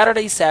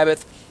Saturday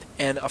Sabbath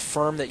and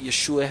affirm that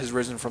Yeshua has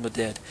risen from the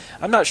dead?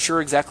 I'm not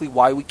sure exactly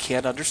why we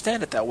can't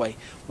understand it that way.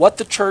 What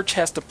the church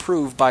has to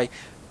prove by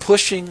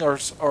pushing or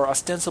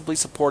ostensibly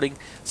supporting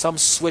some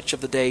switch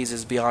of the days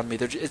is beyond me.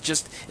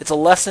 It's a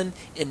lesson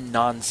in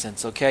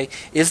nonsense, okay?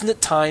 Isn't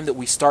it time that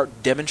we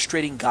start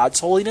demonstrating God's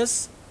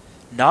holiness?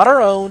 Not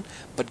our own,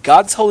 but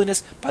God's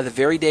holiness by the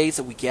very days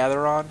that we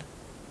gather on?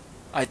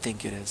 I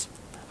think it is.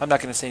 I'm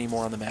not going to say any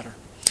more on the matter.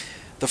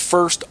 The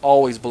first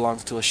always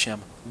belongs to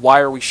Hashem.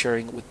 Why are we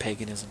sharing it with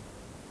paganism?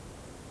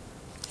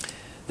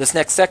 This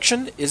next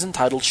section is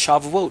entitled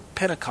Shavuot,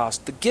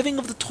 Pentecost, the giving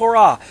of the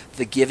Torah,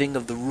 the giving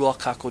of the Ruach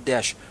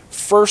HaKodesh,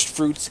 first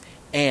fruits,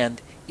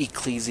 and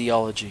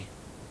ecclesiology.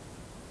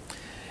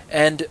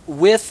 And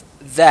with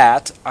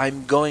that,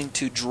 I'm going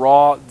to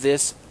draw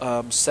this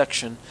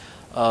section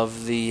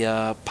of the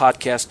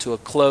podcast to a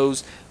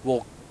close.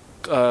 We'll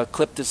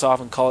clip this off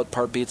and call it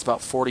Part B. It's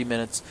about 40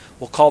 minutes.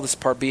 We'll call this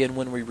Part B, and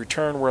when we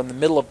return, we're in the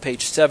middle of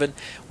page 7.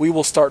 We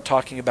will start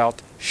talking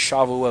about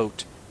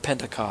Shavuot,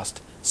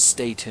 Pentecost.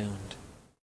 Stay tuned.